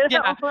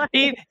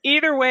 Sexist.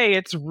 Either way,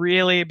 it's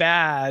really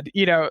bad.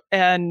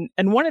 And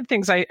one of the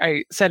things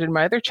I said in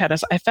my other chat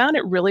is I found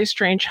it really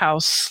strange how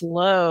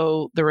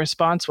slow the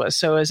response was.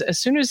 So as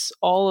soon as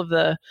all of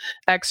the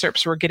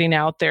excerpts were getting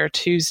out there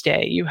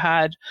Tuesday, you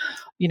had,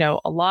 a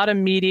lot of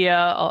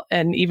media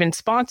and even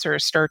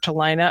sponsors start to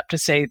line up to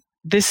say,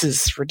 this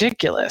is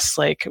ridiculous.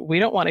 Like, we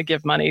don't want to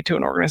give money to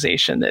an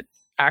organization that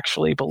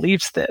actually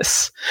believes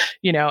this,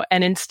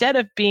 and instead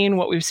of being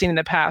what we've seen in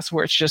the past,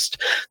 where it's just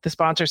the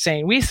sponsor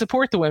saying, we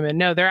support the women.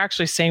 No, they're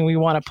actually saying we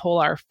want to pull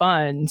our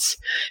funds,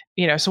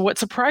 So what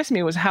surprised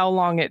me was how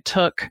long it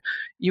took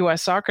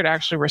U.S. Soccer to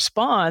actually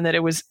respond, that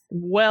it was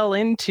well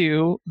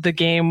into the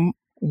game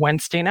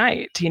Wednesday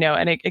night,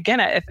 and again,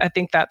 I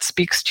think that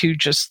speaks to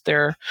just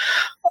their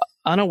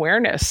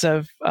unawareness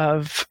of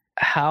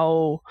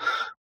how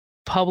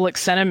public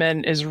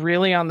sentiment is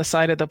really on the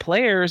side of the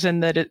players,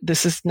 and that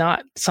this is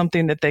not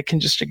something that they can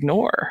just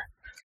ignore.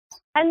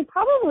 And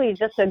probably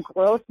just a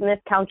gross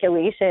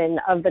miscalculation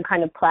of the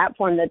kind of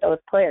platform that those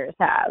players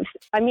have.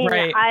 I mean,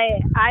 right.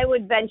 I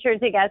would venture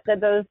to guess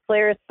that those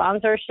players'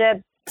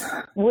 sponsorships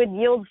would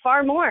yield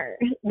far more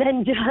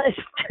than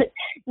just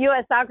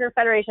U.S. Soccer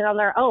Federation on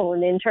their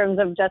own, in terms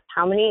of just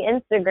how many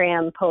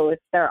Instagram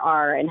posts there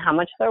are and how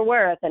much they're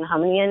worth and how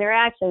many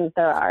interactions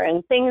there are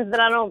and things that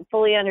I don't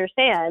fully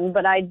understand,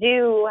 but I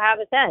do have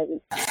a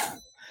sense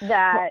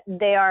that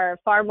they are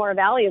far more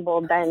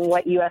valuable than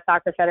what U.S.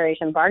 Soccer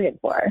Federation bargained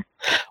for.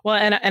 Well,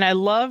 and I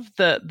love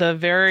the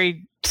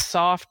very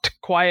soft,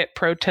 quiet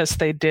protest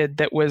they did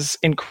that was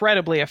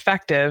incredibly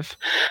effective.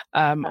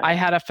 I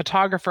had a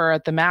photographer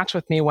at the match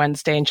with me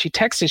Wednesday, and she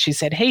texted, she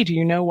said, "Hey, do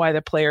you know why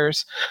the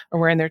players are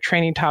wearing their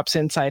training tops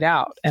inside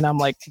out?" And I'm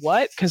like,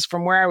 what? Because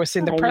from where I was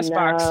in the press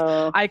box,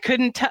 I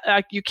couldn't tell.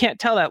 You can't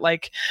tell that.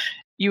 Like,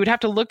 you would have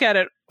to look at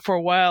it for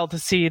a while to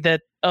see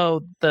that,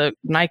 oh, the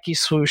Nike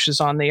swoosh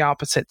is on the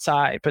opposite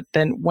side. But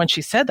then when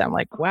she said that, I'm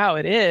like, wow,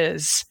 it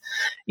is.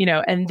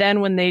 And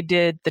then when they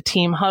did the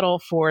team huddle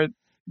for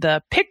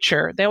the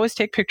picture, they always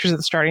take pictures of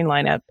the starting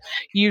lineup.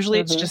 Usually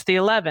it's just the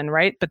 11,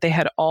 right? But they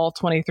had all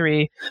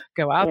 23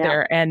 go out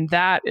there. And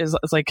that is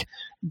like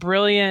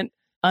brilliant,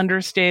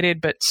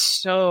 understated, but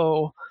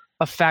so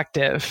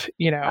effective,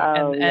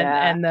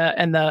 and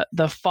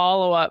the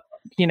follow-up,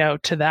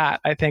 to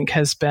that, I think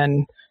has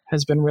been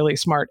really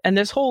smart. And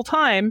this whole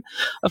time,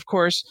 of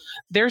course,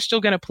 they're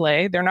still going to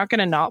play. They're not going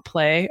to not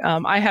play.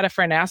 I had a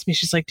friend ask me,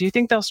 she's like, "Do you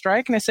think they'll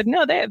strike?" And I said,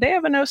 no, they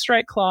have a no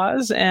strike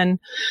clause. And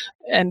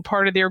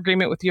part of their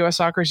agreement with U.S.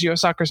 Soccer is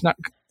U.S. Soccer is not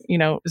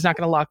going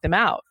to lock them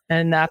out.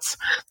 And that's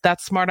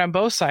smart on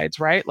both sides,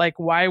 right? Like,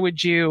 why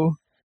would you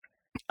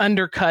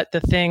undercut the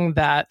thing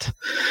that,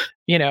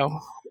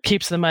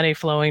 keeps the money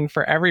flowing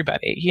for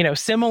everybody?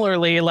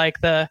 Similarly,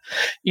 like the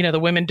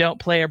women don't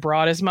play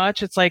abroad as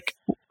much. It's like,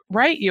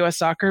 right, U.S.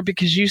 Soccer,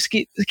 because you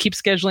keep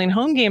scheduling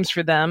home games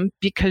for them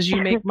because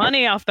you make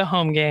money off the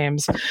home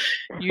games.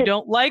 You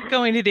don't like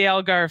going to the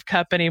Algarve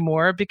Cup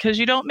anymore because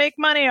you don't make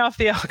money off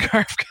the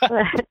Algarve Cup.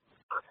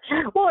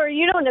 Well, or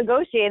you don't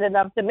negotiate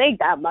enough to make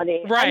that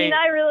money. Right. I mean,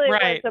 I really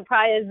was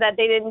surprised that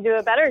they didn't do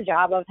a better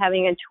job of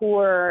having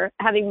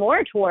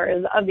more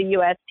tours of the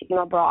U.S. team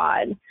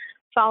abroad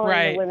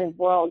following the Women's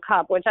World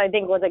Cup, which I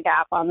think was a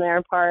gap on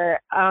their part.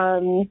 I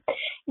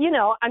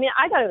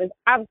thought it was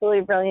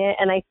absolutely brilliant,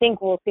 and I think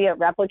we'll see it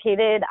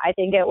replicated. I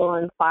think it will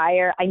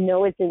inspire. I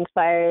know it's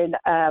inspired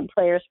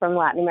players from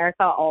Latin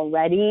America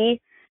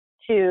already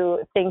to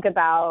think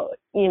about,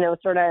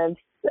 sort of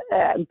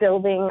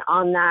building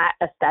on that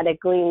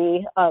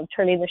aesthetically of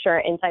turning the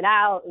shirt inside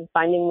out and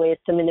finding ways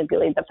to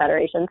manipulate the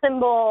federation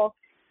symbol.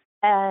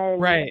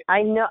 And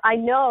I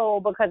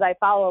know because I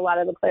follow a lot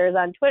of the players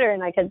on Twitter,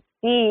 and I could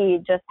see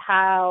just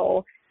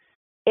how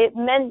it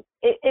means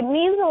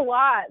a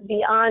lot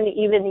beyond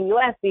even the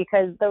U.S.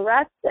 because the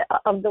rest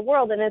of the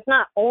world, and it's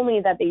not only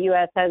that the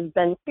U.S. has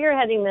been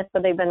spearheading this,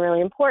 but they've been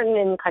really important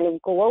in kind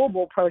of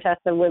global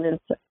protests of women's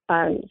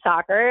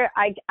soccer.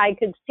 I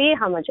could see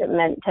how much it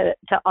meant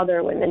to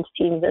other women's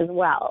teams as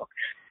well.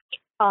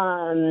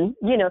 So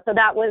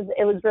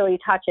it was really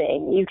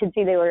touching. You could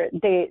see they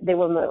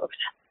were moved.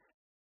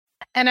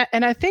 And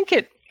I think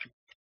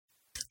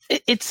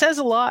it says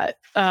a lot.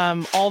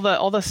 All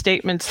the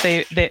statements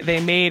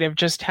they made of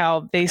just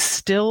how they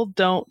still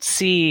don't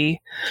see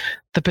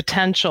the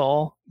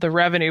potential, the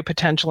revenue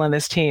potential in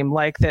this team.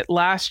 Like that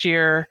last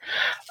year,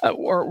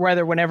 or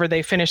rather whenever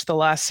they finished the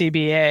last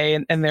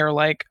CBA, and they're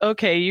like,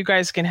 okay, you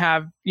guys can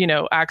have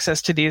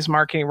access to these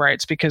marketing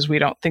rights because we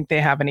don't think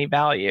they have any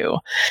value.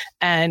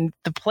 And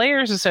the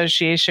Players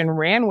Association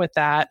ran with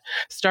that,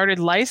 started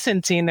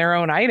licensing their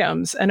own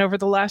items, and over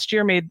the last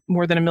year made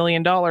more than $1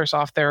 million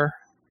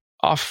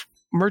off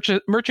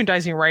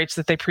merchandising rights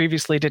that they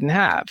previously didn't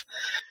have.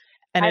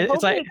 And I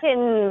hope they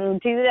can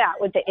do that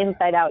with the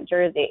inside out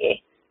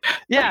jersey.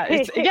 Yeah,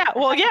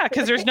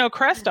 because there's no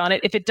crest on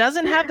it. If it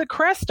doesn't have the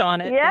crest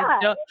on it,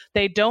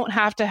 they don't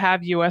have to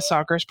have U.S.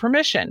 Soccer's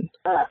permission.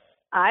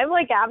 I'm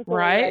like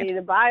absolutely ready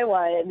to buy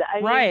one.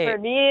 I mean, for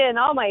me and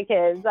all my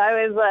kids,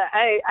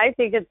 I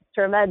think it's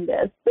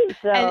tremendous.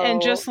 So. And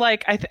just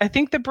like I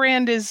think the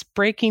brand is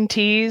Breaking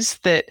Tees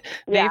that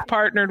they've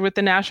partnered with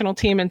the national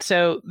team, and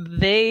so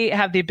they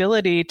have the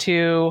ability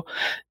to,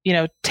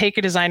 take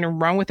a design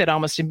and run with it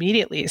almost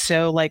immediately.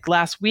 So like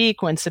last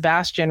week when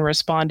Sebastian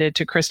responded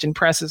to Kristen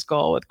Press's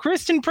goal with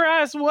 "Kristen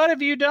Press, what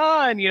have you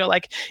done?"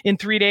 Like in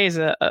 3 days,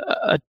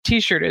 a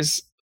T-shirt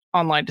is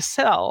online to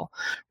sell,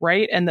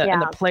 right? And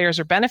the players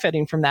are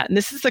benefiting from that. And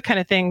this is the kind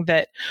of thing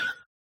that,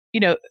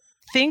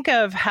 think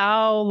of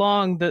how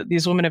long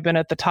these women have been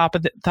at the top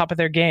of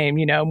their game,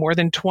 more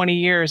than 20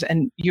 years,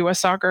 and U.S.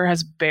 Soccer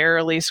has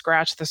barely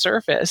scratched the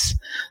surface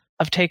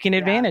of taking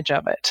advantage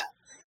of it.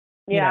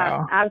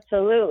 Yeah,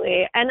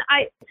 absolutely. And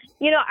I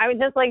would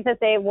just like to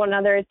say one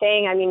other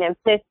thing. I mean, if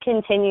this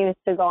continues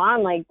to go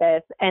on like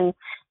this, and,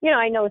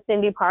 I know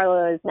Cindy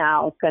Parlow is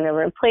now going to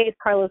replace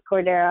Carlos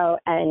Cordero,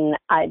 and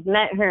I've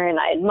met her and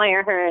I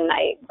admire her, and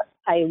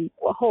I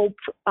hope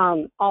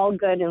all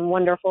good and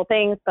wonderful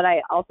things, but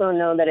I also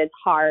know that it's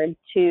hard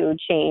to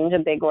change a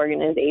big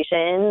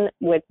organization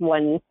with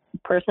one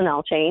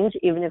personnel change,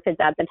 even if it's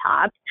at the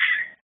top.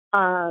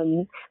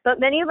 But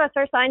many of us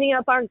are signing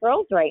up our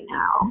girls right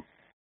now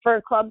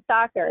for club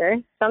soccer,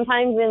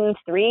 sometimes in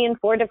 3 and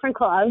 4 different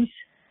clubs.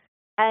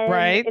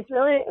 And it's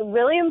really,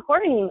 really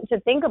important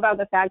to think about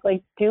the fact,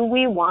 like, do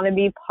we want to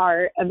be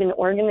part of an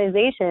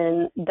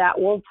organization that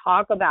will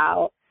talk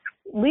about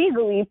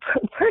legally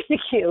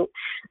persecute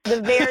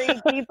the very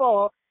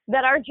people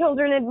that our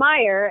children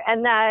admire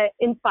and that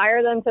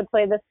inspire them to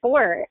play the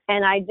sport.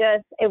 And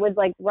it was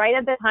like right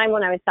at the time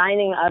when I was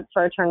signing up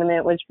for a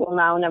tournament, which will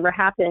now never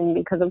happen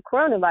because of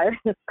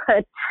coronavirus,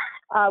 but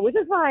which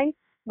is fine.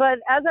 But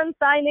as I'm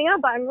signing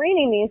up, I'm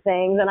reading these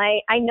things, and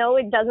I know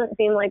it doesn't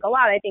seem like a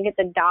lot. I think it's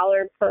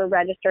 $1 per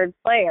registered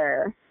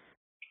player.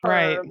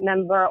 Right.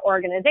 Member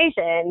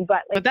organization,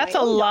 but that's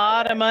a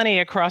lot of money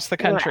across the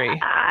country.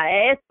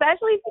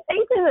 Especially if you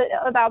think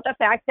about the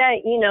fact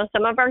that, you know,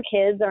 some of our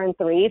kids are in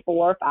 3,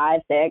 4,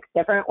 5, 6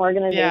 different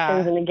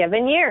organizations in a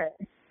given year.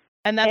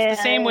 And that's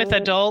the same with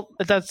adult.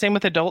 That's the same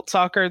with adult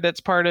soccer. That's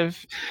part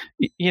of,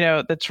 you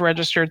know, that's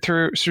registered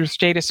through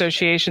state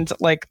associations.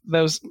 Like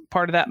those,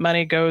 part of that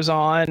money goes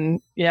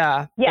on.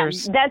 Yeah. Yeah,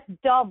 that's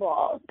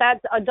double.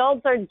 That's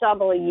adults are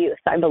double youth.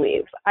 I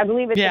believe it's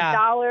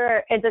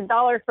 $1. It's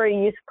 $1 for a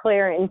youth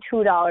player and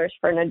 $2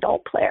 for an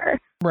adult player.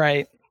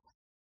 Right.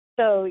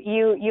 So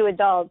you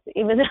adults,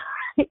 even though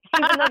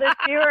there's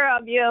fewer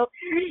of you,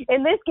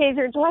 in this case,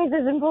 you're twice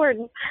as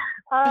important.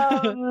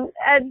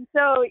 And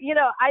so, you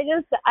know, I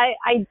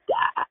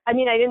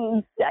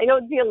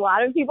don't see a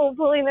lot of people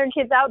pulling their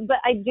kids out, but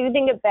I do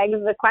think it begs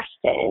the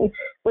question,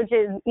 which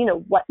is, you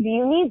know, what do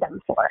you need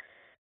them for?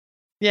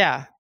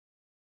 Yeah.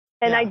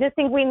 And I just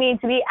think we need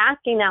to be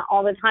asking that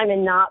all the time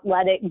and not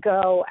let it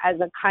go as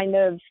a kind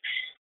of,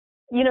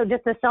 you know,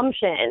 just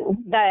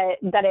assumption that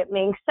it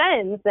makes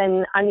sense.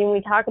 And I mean,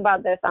 we talk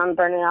about this on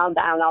Burn It All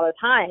Down all the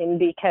time,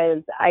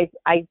 because I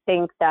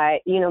think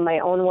that, you know, my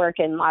own work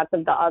and lots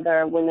of the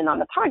other women on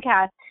the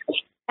podcast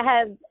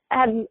has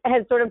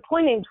sort of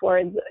pointed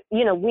towards,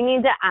 you know, we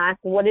need to ask,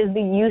 what is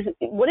the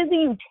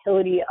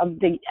utility of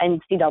the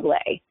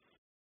NCAA?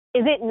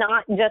 Is it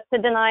not just to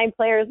deny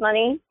players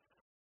money?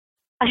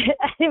 I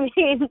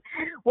mean,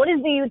 what is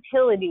the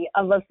utility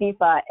of a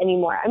FIFA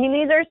anymore? I mean,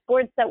 these are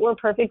sports that we're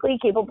perfectly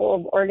capable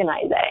of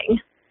organizing.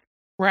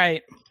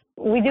 Right.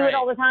 We do it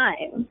all the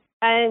time.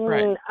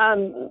 And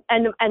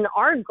and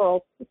our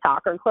girls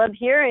soccer club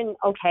here, and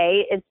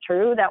okay, it's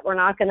true that we're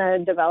not going to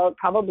develop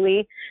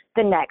probably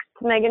the next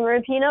Megan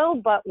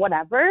Rapinoe, but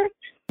whatever.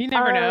 You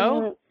never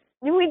know.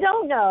 We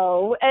don't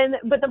know.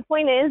 But the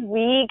point is,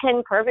 we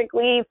can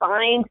perfectly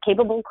find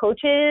capable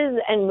coaches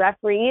and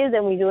referees,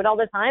 and we do it all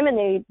the time,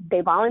 and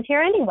they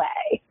volunteer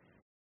anyway.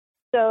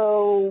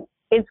 So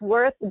it's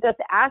worth just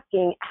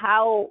asking,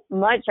 how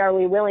much are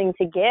we willing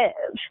to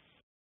give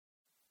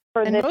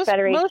for this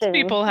federation? Most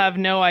people have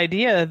no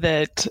idea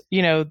that,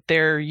 you know,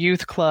 their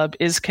youth club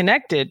is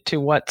connected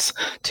to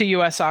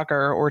U.S.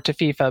 Soccer or to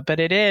FIFA. But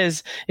it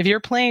is, if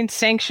you're playing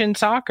sanctioned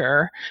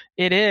soccer,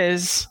 it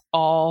is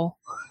all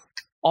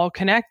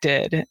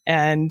connected.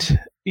 And,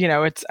 you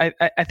know,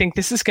 I think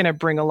this is going to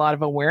bring a lot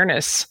of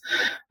awareness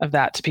of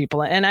that to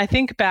people. And I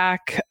think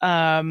back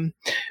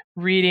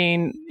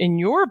reading in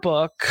your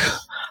book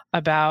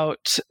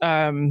about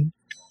the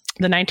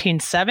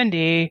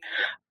 1970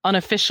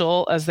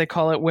 unofficial, as they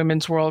call it,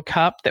 Women's World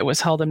Cup that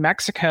was held in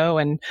Mexico.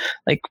 And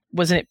like,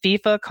 wasn't it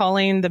FIFA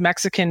calling the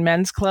Mexican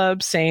men's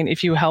club saying,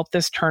 if you help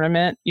this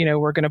tournament, you know,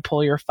 we're going to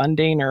pull your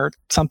funding or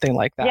something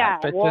like that. Yeah,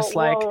 but we'll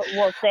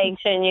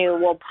sanction you,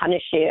 we'll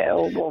punish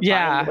you, we'll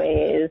find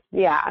ways.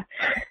 Yeah.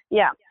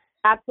 Yeah.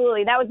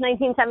 Absolutely. That was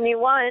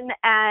 1971.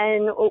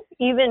 And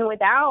even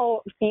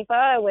without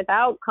FIFA,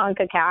 without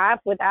CONCACAF,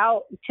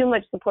 without too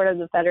much support of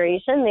the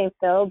federation, they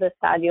filled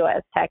Estadio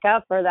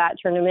Azteca for that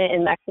tournament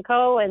in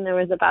Mexico. And there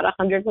was about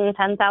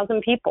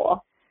 110,000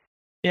 people.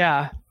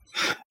 Yeah.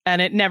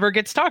 And it never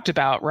gets talked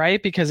about,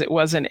 right? Because it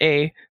wasn't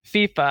a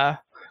FIFA,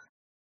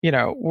 you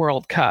know,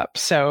 World Cup.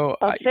 So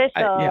official.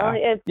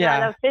 It's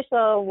not an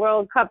official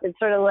World Cup. It's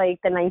sort of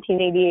like the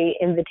 1988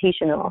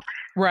 Invitational.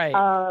 Right.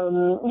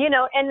 You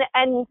know,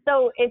 and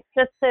so it's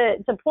just to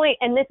point,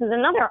 and this is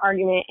another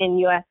argument in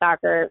U.S.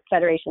 Soccer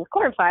Federation's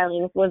court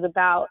filings, was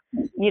about,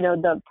 you know,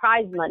 the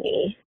prize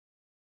money.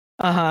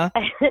 Uh-huh.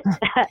 I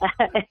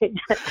mean,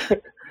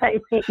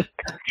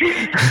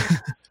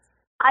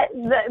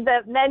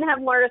 the men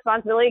have more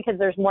responsibility because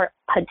there's more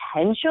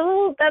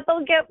potential that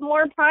they'll get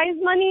more prize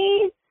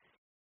money.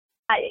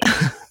 I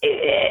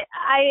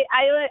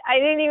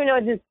didn't even know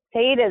what to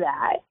say to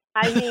that.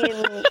 I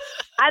mean,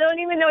 I don't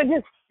even know what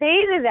to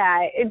say to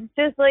that. It's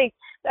just like,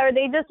 are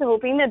they just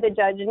hoping that the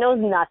judge knows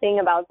nothing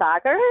about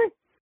soccer?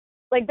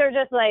 Like, they're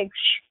just like,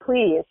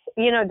 please,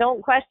 you know,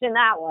 don't question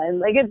that one.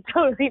 Like, it's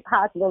totally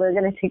possible they're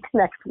going to take the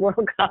next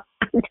World Cup.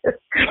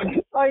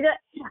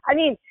 I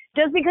mean,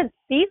 just because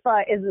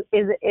FIFA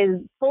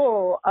is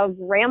full of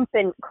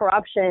rampant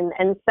corruption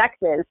and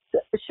sexist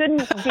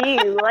shouldn't be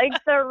like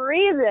the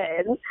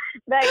reason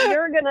that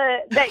you're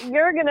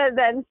gonna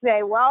then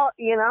say, well,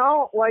 you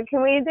know, what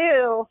can we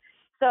do?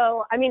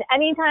 So, I mean,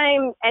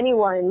 anytime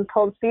anyone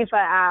pulls FIFA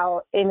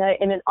out in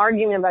an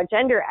argument about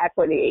gender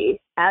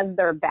equity as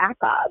their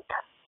backup,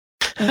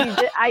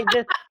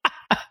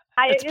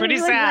 it's pretty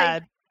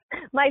sad.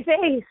 my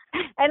face.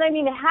 And I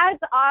mean, hats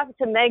off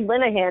to Meg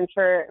Linehan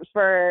for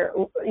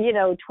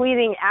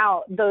tweeting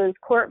out those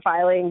court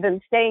filings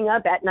and staying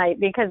up at night,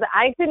 because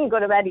I couldn't go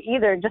to bed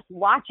either, just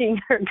watching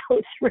her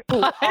go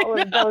through all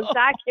of those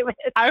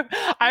documents.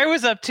 I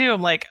was up too.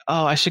 I'm like,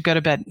 oh, I should go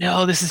to bed.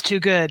 No, this is too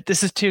good.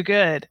 This is too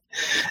good.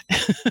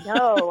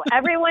 No,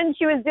 everyone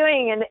she was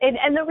doing.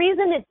 And the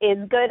reason it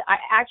is good, I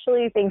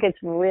actually think it's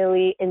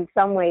really, in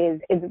some ways,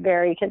 it's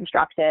very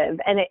constructive.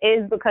 And it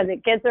is because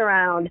it gets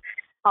around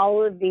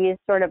all of these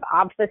sort of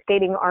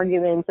obfuscating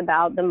arguments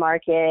about the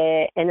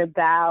market and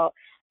about,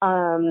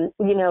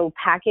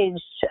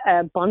 packaged,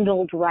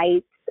 bundled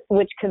rights,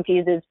 which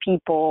confuses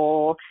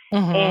people.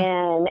 Mm-hmm.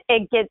 And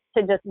it gets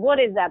to just what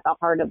is at the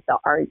heart of the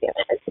argument.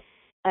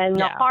 And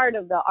the heart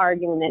of the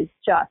argument is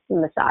just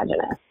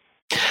misogynist.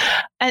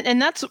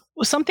 And that's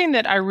something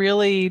that I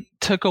really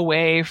took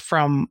away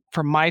from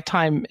my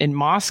time in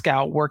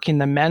Moscow working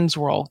the Men's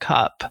World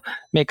Cup.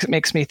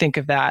 Makes me think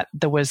of that.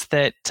 There was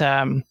that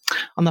on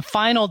the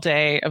final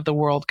day of the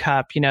World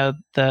Cup,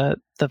 the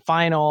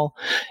final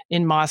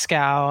in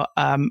Moscow.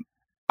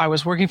 I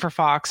was working for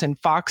Fox, and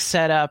Fox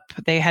set up.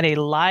 They had a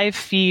live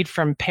feed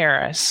from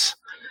Paris,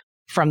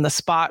 from the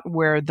spot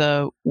where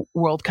the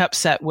World Cup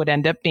set would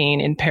end up being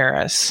in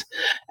Paris.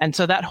 And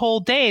so that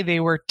whole day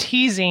they were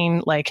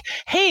teasing like,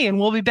 hey, and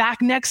we'll be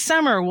back next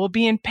summer. We'll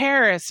be in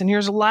Paris. And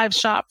here's a live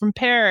shot from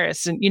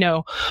Paris, and,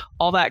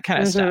 all that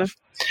kind of stuff.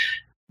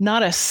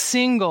 Not a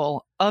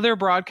single other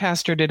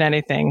broadcaster did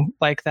anything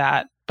like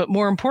that. But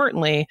more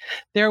importantly,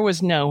 there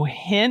was no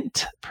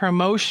hint,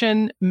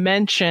 promotion,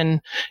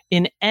 mention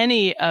in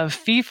any of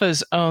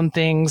FIFA's own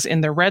things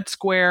in the Red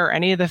Square,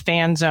 any of the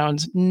fan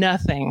zones,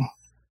 nothing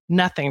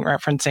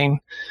referencing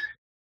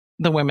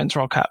the Women's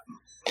World Cup.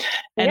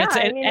 And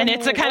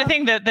it's the kind of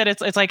thing that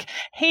it's like,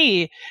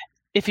 hey,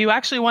 if you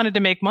actually wanted to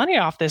make money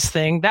off this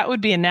thing, that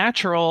would be a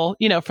natural,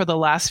 for the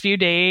last few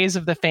days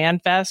of the Fan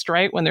Fest,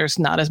 right? When there's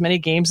not as many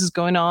games as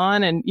going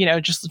on, and,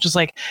 just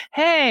like,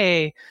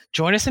 hey,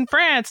 join us in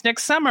France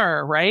next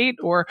summer, right?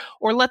 Or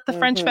let the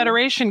French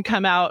Federation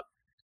come out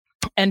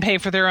and pay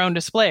for their own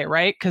display,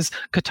 right? Because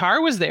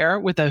Qatar was there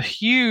with a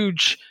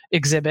huge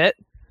exhibit,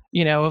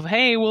 of,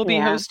 hey, we'll be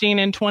hosting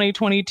in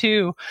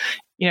 2022.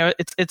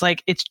 It's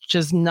like, it's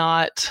just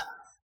not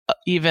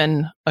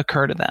even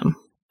occur to them.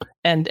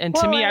 And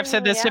to me, I've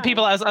said this to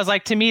people, I was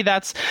like, to me,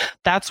 that's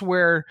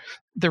where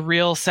the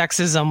real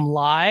sexism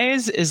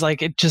lies, is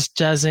like, it just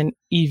doesn't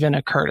even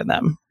occur to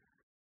them.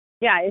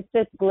 Yeah, it's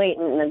just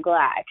blatant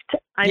neglect.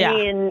 I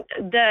mean,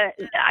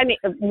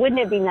 wouldn't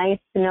it be nice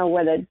to know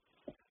where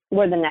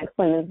the next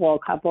Women's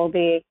World Cup will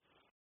be?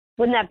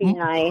 Wouldn't that be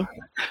nice?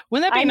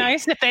 Wouldn't that be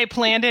nice if they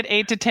planned it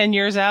 8 to 10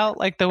 years out,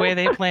 like the way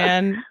they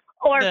plan?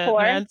 Or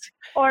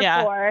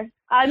 4.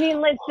 I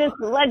mean, let's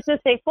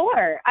just say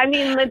 4. I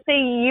mean, let's say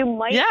you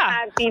might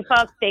have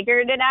FIFA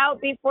figured it out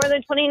before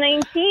the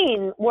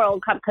 2019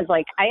 World Cup, because,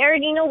 like, I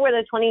already know where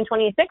the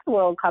 2026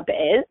 World Cup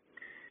is.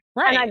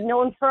 Right. And I've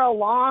known for a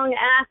long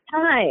ass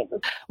time.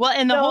 Well,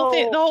 and the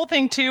whole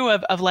thing too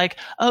of like,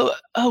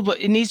 but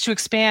it needs to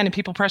expand, and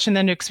people pressuring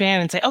them to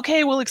expand and say,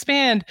 okay, we'll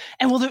expand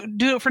and we'll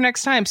do it for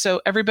next time.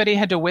 So everybody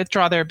had to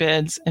withdraw their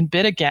bids and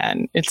bid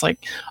again. It's like,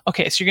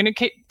 okay, so you're going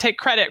to take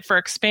credit for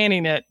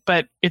expanding it,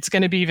 but it's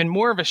going to be even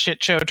more of a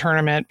shit show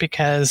tournament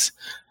because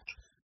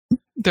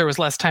there was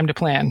less time to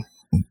plan.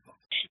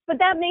 But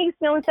that makes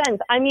no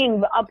sense. I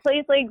mean, a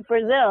place like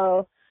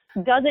Brazil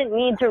doesn't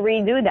need to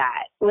redo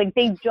that. Like,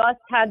 they just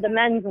had the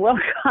Men's World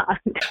Cup.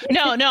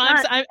 No,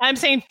 I'm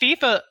saying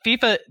FIFA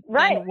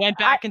right. went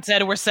back and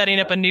said we're setting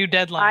up a new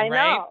deadline,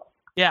 right?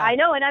 Yeah, I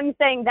know, and I'm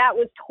saying that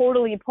was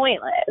totally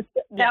pointless.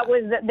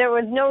 There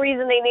was no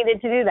reason they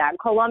needed to do that.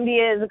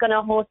 Colombia is going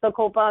to host the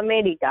Copa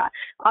America.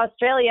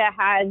 Australia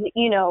has,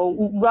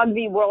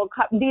 Rugby World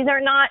Cup. These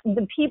are not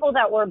the people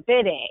that were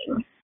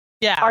bidding.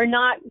 Yeah, are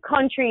not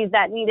countries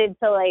that needed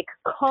to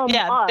come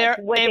up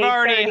with they've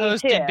already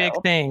 32. Hosted big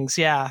things.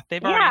 Yeah,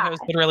 they've already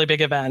hosted really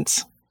big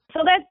events. So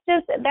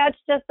that's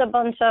just a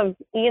bunch of,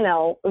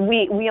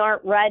 we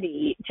aren't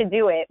ready to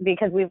do it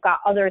because we've got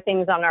other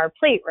things on our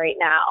plate right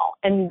now,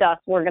 and thus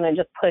we're going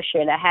to just push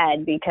it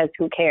ahead because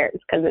who cares?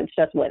 Because it's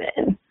just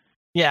women.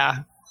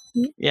 Yeah,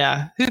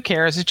 who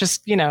cares? It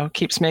just,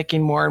 keeps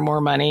making more and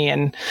more money,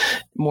 and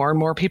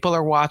more people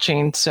are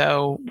watching.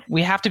 So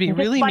we have to be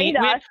really mean.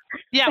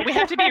 We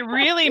have to be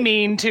really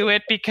mean to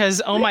it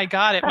because, oh my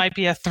God, it might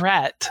be a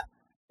threat.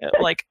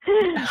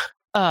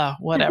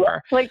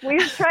 Whatever. Like,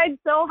 we've tried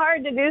so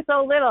hard to do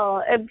so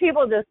little, and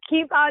people just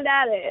keep on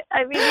at it.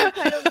 I mean, I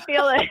kind of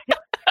feel it.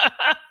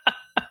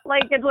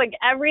 Like, it's like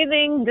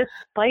everything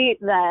despite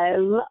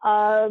them,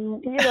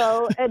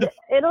 and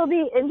it'll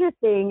be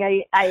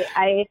interesting.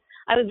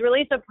 I was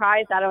really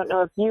surprised. I don't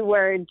know if you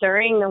were,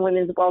 during the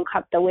Women's World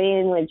Cup, the way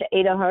in which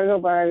Ada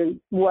Hegerberg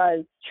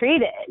was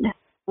treated,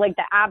 like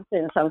the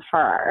absence of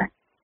her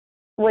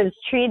was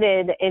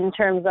treated in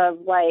terms of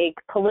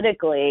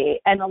politically.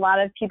 And a lot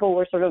of people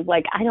were sort of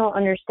like, I don't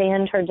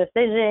understand her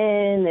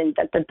decision and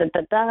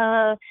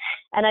da.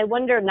 And I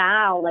wonder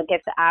now,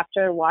 if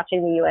after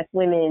watching the U.S.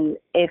 women,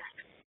 if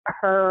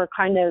her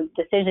kind of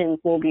decisions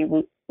will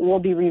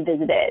be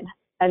revisited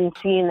and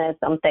seen as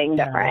something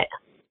different.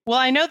 Well,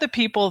 I know the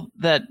people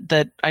that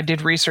I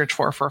did research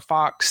for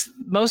Fox,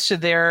 most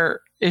of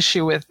their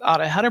issue with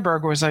Ada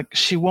Hegerberg was like,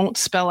 she won't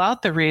spell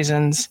out the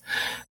reasons.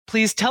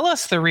 Please tell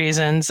us the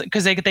reasons,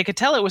 because they could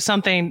tell it was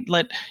something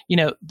like,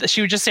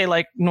 she would just say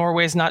like,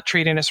 Norway's not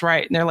treating us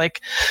right. And they're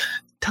like,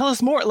 tell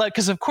us more. Like,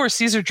 because of course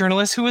these are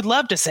journalists who would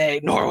love to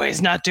say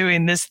Norway's not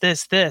doing this,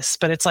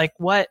 but it's like,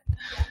 what,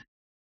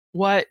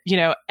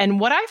 and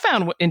what I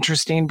found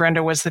interesting,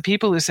 Brenda, was the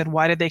people who said,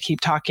 why did they keep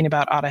talking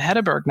about Ada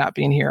Hegerberg not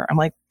being here? I'm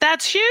like,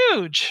 that's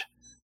huge.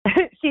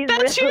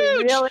 That's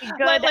really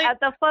good at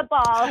the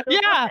football.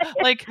 Yeah.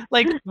 like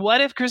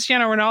what if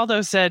Cristiano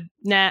Ronaldo said,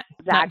 nah,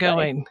 not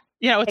going?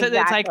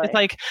 It's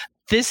like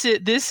this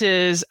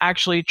is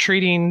actually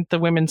treating the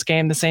women's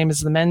game the same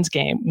as the men's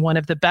game. One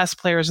of the best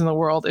players in the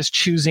world is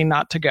choosing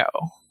not to go.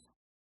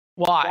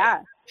 Why? Yeah.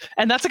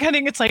 And that's the kind of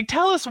thing. It's like,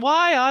 tell us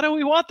why, Otto.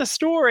 We want the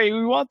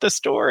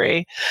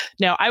story.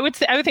 Now, I would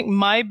think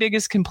my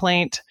biggest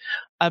complaint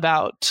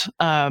about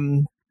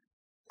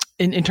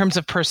in terms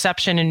of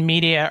perception and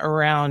media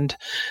around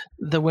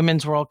the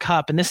Women's World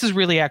Cup, and this is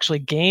really actually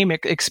game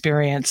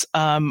experience.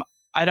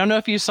 I don't know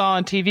if you saw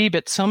on TV,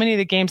 but so many of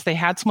the games, they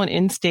had someone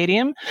in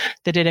stadium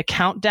that did a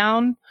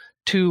countdown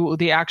to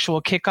the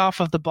actual kickoff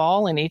of the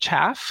ball in each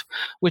half,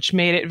 which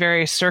made it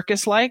very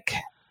circus-like.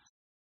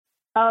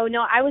 Oh,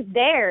 no, I was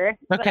there,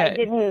 but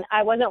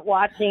I wasn't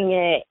watching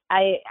it.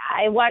 I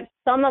watched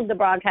some of the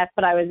broadcast,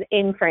 but I was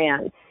in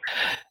France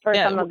for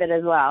some of it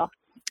as well.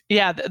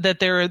 Yeah, that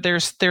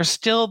there's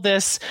still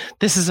this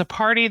is a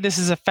party, this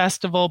is a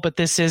festival, but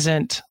this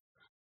isn't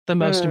the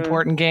most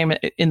important game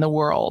in the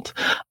world.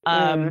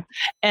 And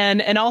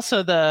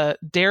also the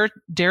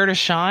Dare to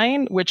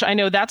Shine, which I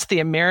know that's the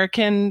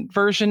American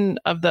version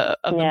of the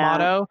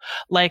motto,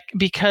 like,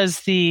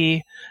 because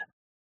the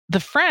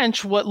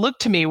French, what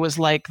looked to me was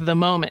like the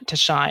moment to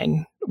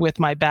shine, with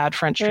my bad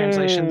French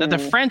translation. The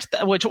French,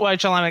 which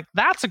I'm like,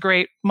 that's a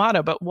great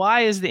motto, but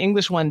why is the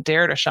English one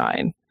Dare to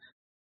Shine?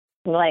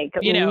 Like,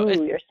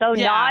 you're so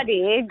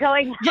naughty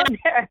going out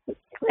there.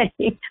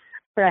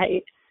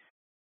 Right.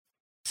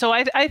 So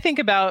I think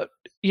about,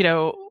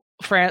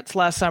 France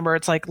last summer.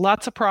 It's like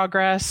lots of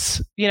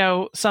progress,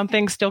 some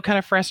things still kind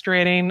of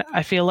frustrating.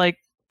 I feel like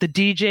the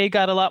DJ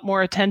got a lot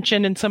more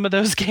attention in some of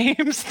those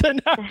games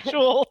than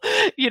actual,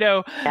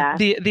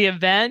 the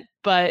event,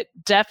 but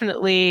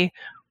definitely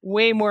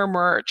way more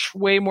merch,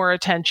 way more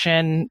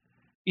attention,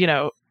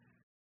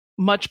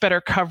 much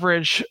better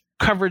coverage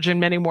in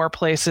many more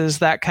places,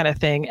 that kind of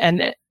thing.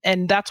 And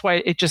that's why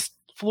it just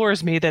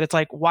floors me that it's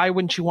like, why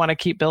wouldn't you want to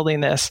keep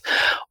building this?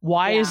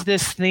 Why is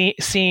this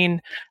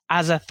seen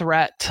as a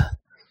threat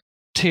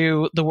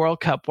to the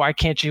World Cup? Why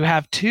can't you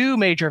have two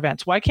major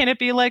events? Why can't it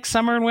be like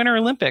Summer and Winter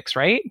Olympics,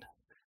 right?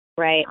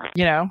 Right.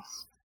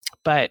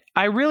 But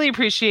I really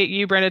appreciate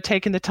you, Brenda,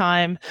 taking the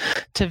time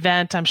to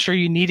vent. I'm sure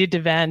you needed to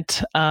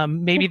vent.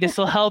 Maybe this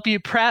will help you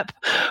prep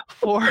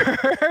for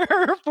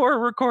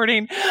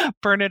recording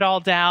Burn It All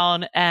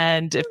Down.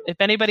 And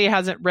if anybody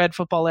hasn't read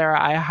Football Era,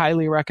 I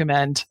highly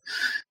recommend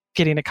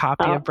getting a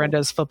copy of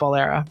Brenda's Football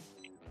Era.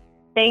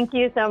 Thank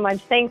you so much.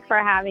 Thanks for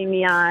having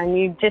me on.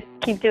 You just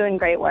keep doing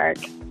great work.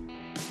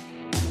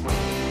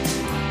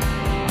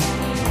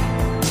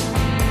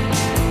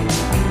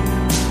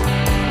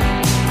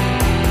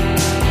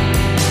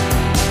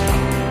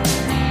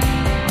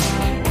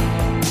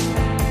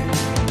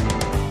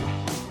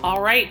 All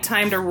right,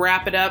 time to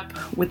wrap it up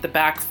with the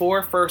back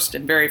four. First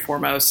and very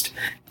foremost,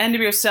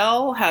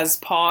 NWSL has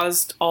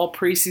paused all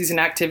preseason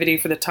activity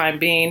for the time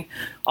being.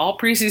 All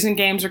preseason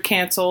games are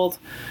canceled.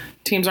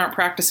 Teams aren't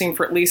practicing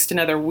for at least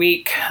another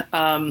week.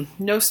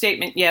 No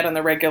statement yet on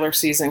the regular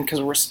season because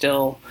we're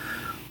still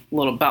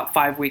about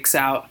 5 weeks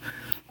out.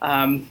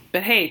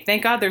 But hey,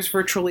 thank God there's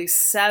virtually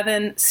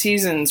 7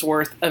 seasons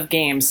worth of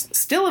games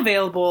still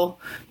available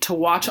to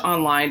watch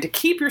online to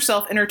keep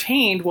yourself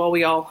entertained while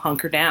we all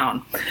hunker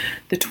down.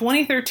 The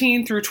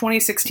 2013 through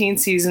 2016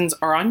 seasons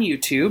are on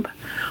YouTube,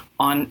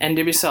 on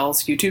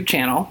NWSL's YouTube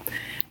channel,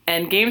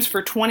 and games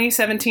for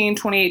 2017,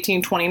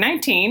 2018,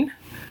 2019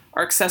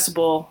 are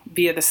accessible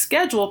via the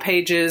schedule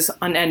pages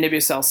on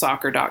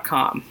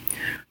nwslsoccer.com.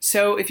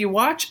 So if you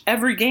watch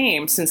every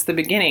game since the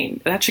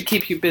beginning, that should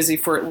keep you busy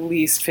for at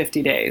least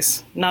 50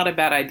 days. Not a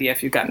bad idea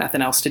if you've got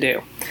nothing else to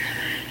do.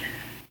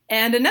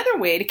 And another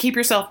way to keep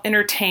yourself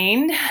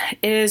entertained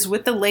is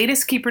with the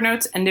latest Keeper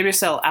Notes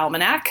NWSL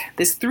Almanac.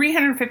 This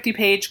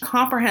 350-page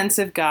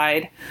comprehensive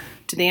guide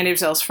to the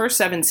NWSL's first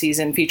 7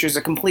 season features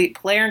a complete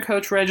player and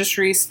coach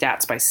registry,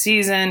 stats by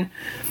season,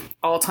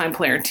 all-time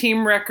player and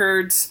team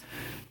records,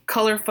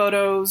 color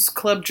photos,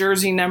 club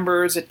jersey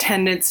numbers,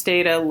 attendance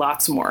data,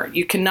 lots more.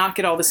 You cannot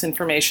get all this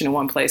information in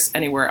one place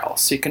anywhere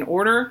else. So you can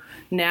order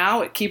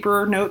now at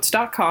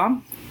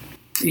keepernotes.com.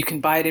 You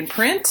can buy it in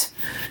print,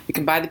 you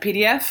can buy the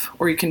PDF,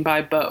 or you can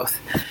buy both.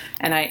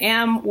 And I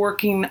am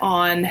working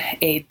on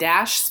a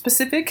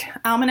Dash-specific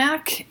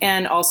almanac,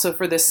 and also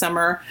for this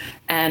summer,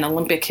 an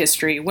Olympic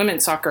history,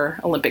 women's soccer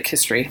Olympic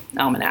history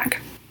almanac.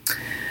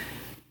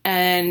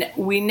 And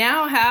we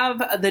now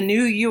have the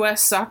new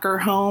U.S. Soccer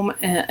home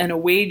and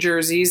away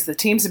jerseys. The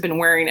teams have been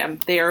wearing them.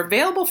 They are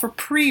available for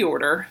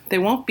pre-order. They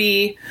won't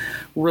be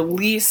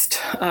released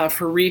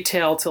for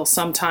retail till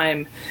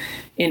sometime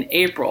in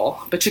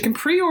April. But you can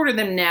pre-order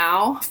them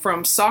now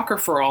from Soccer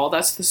for All.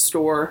 That's the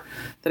store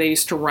that I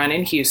used to run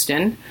in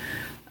Houston.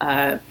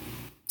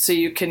 So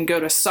you can go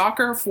to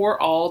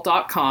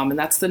soccerforall.com, and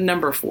that's the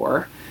number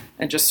 4,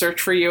 and just search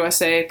for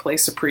USA,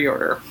 place a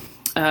pre-order.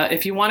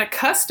 If you want to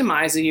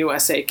customize a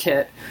USA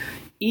kit,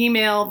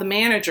 email the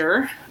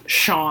manager,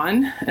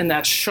 Sean, and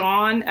that's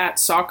Sean at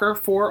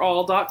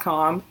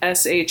soccerforall.com,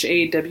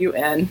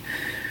 SHAWN,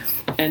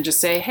 and just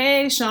say,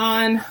 hey,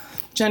 Sean,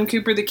 Jen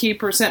Cooper, the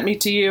keeper, sent me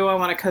to you. I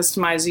want to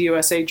customize a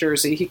USA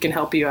jersey. He can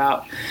help you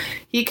out.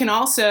 He can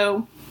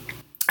also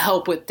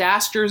help with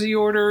Dash jersey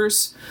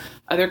orders,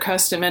 other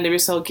custom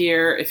NWSL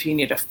gear. If you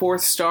need a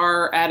 4th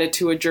star added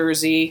to a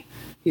jersey,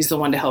 he's the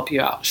one to help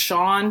you out.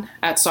 Sean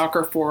at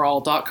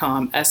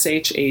soccerforall.com,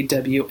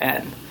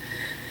 SHAWN.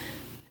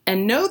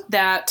 And note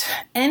that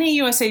any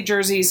USA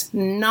jerseys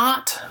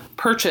not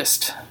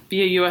purchased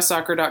via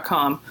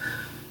ussoccer.com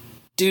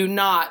do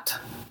not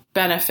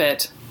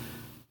benefit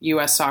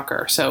U.S.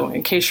 Soccer. So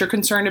in case you're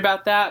concerned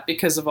about that,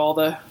 because of all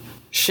the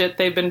shit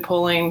they've been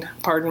pulling,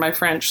 pardon my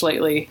French,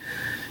 lately,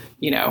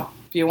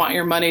 if you want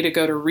your money to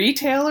go to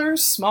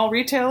retailers, small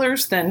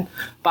retailers, then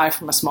buy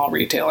from a small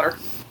retailer.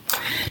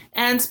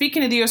 And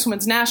speaking of the U.S.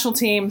 Women's National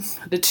Team,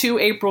 the 2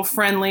 April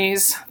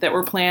friendlies that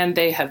were planned,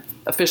 they have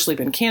officially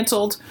been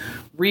canceled.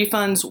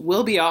 Refunds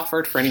will be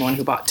offered for anyone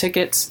who bought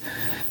tickets.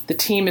 The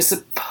team is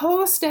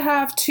supposed to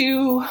have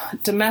 2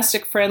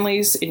 domestic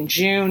friendlies in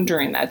June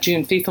during that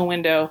June FIFA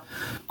window.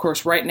 Of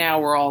course, right now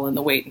we're all in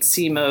the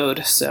wait-and-see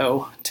mode.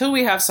 So until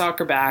we have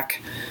soccer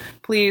back,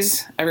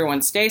 please,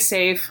 everyone stay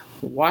safe,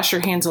 wash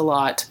your hands a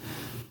lot.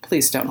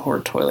 Please don't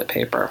hoard toilet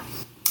paper.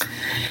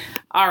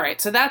 All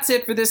right, so that's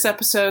it for this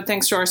episode.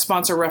 Thanks to our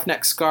sponsor,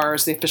 Roughneck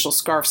Scarves, the official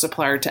scarf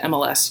supplier to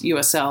MLS,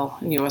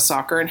 USL, and US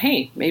Soccer, and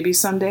hey, maybe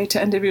someday to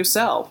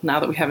NWSL, now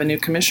that we have a new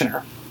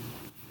commissioner.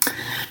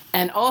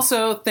 And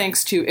also,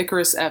 thanks to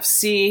Icarus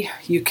FC,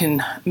 you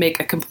can make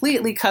a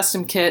completely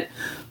custom kit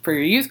for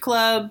your youth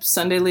club,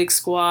 Sunday League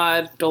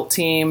squad, adult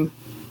team,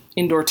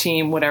 indoor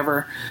team,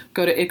 whatever.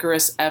 Go to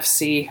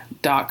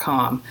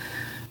IcarusFC.com.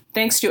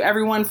 Thanks to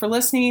everyone for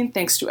listening.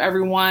 Thanks to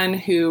everyone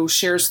who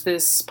shares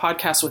this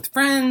podcast with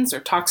friends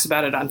or talks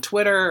about it on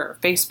Twitter or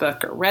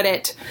Facebook or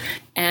Reddit.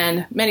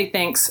 And many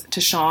thanks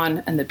to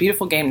Sean and the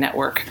Beautiful Game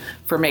Network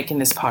for making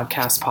this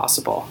podcast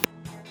possible.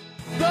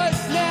 But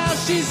now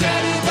she's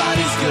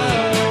everybody's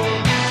girl.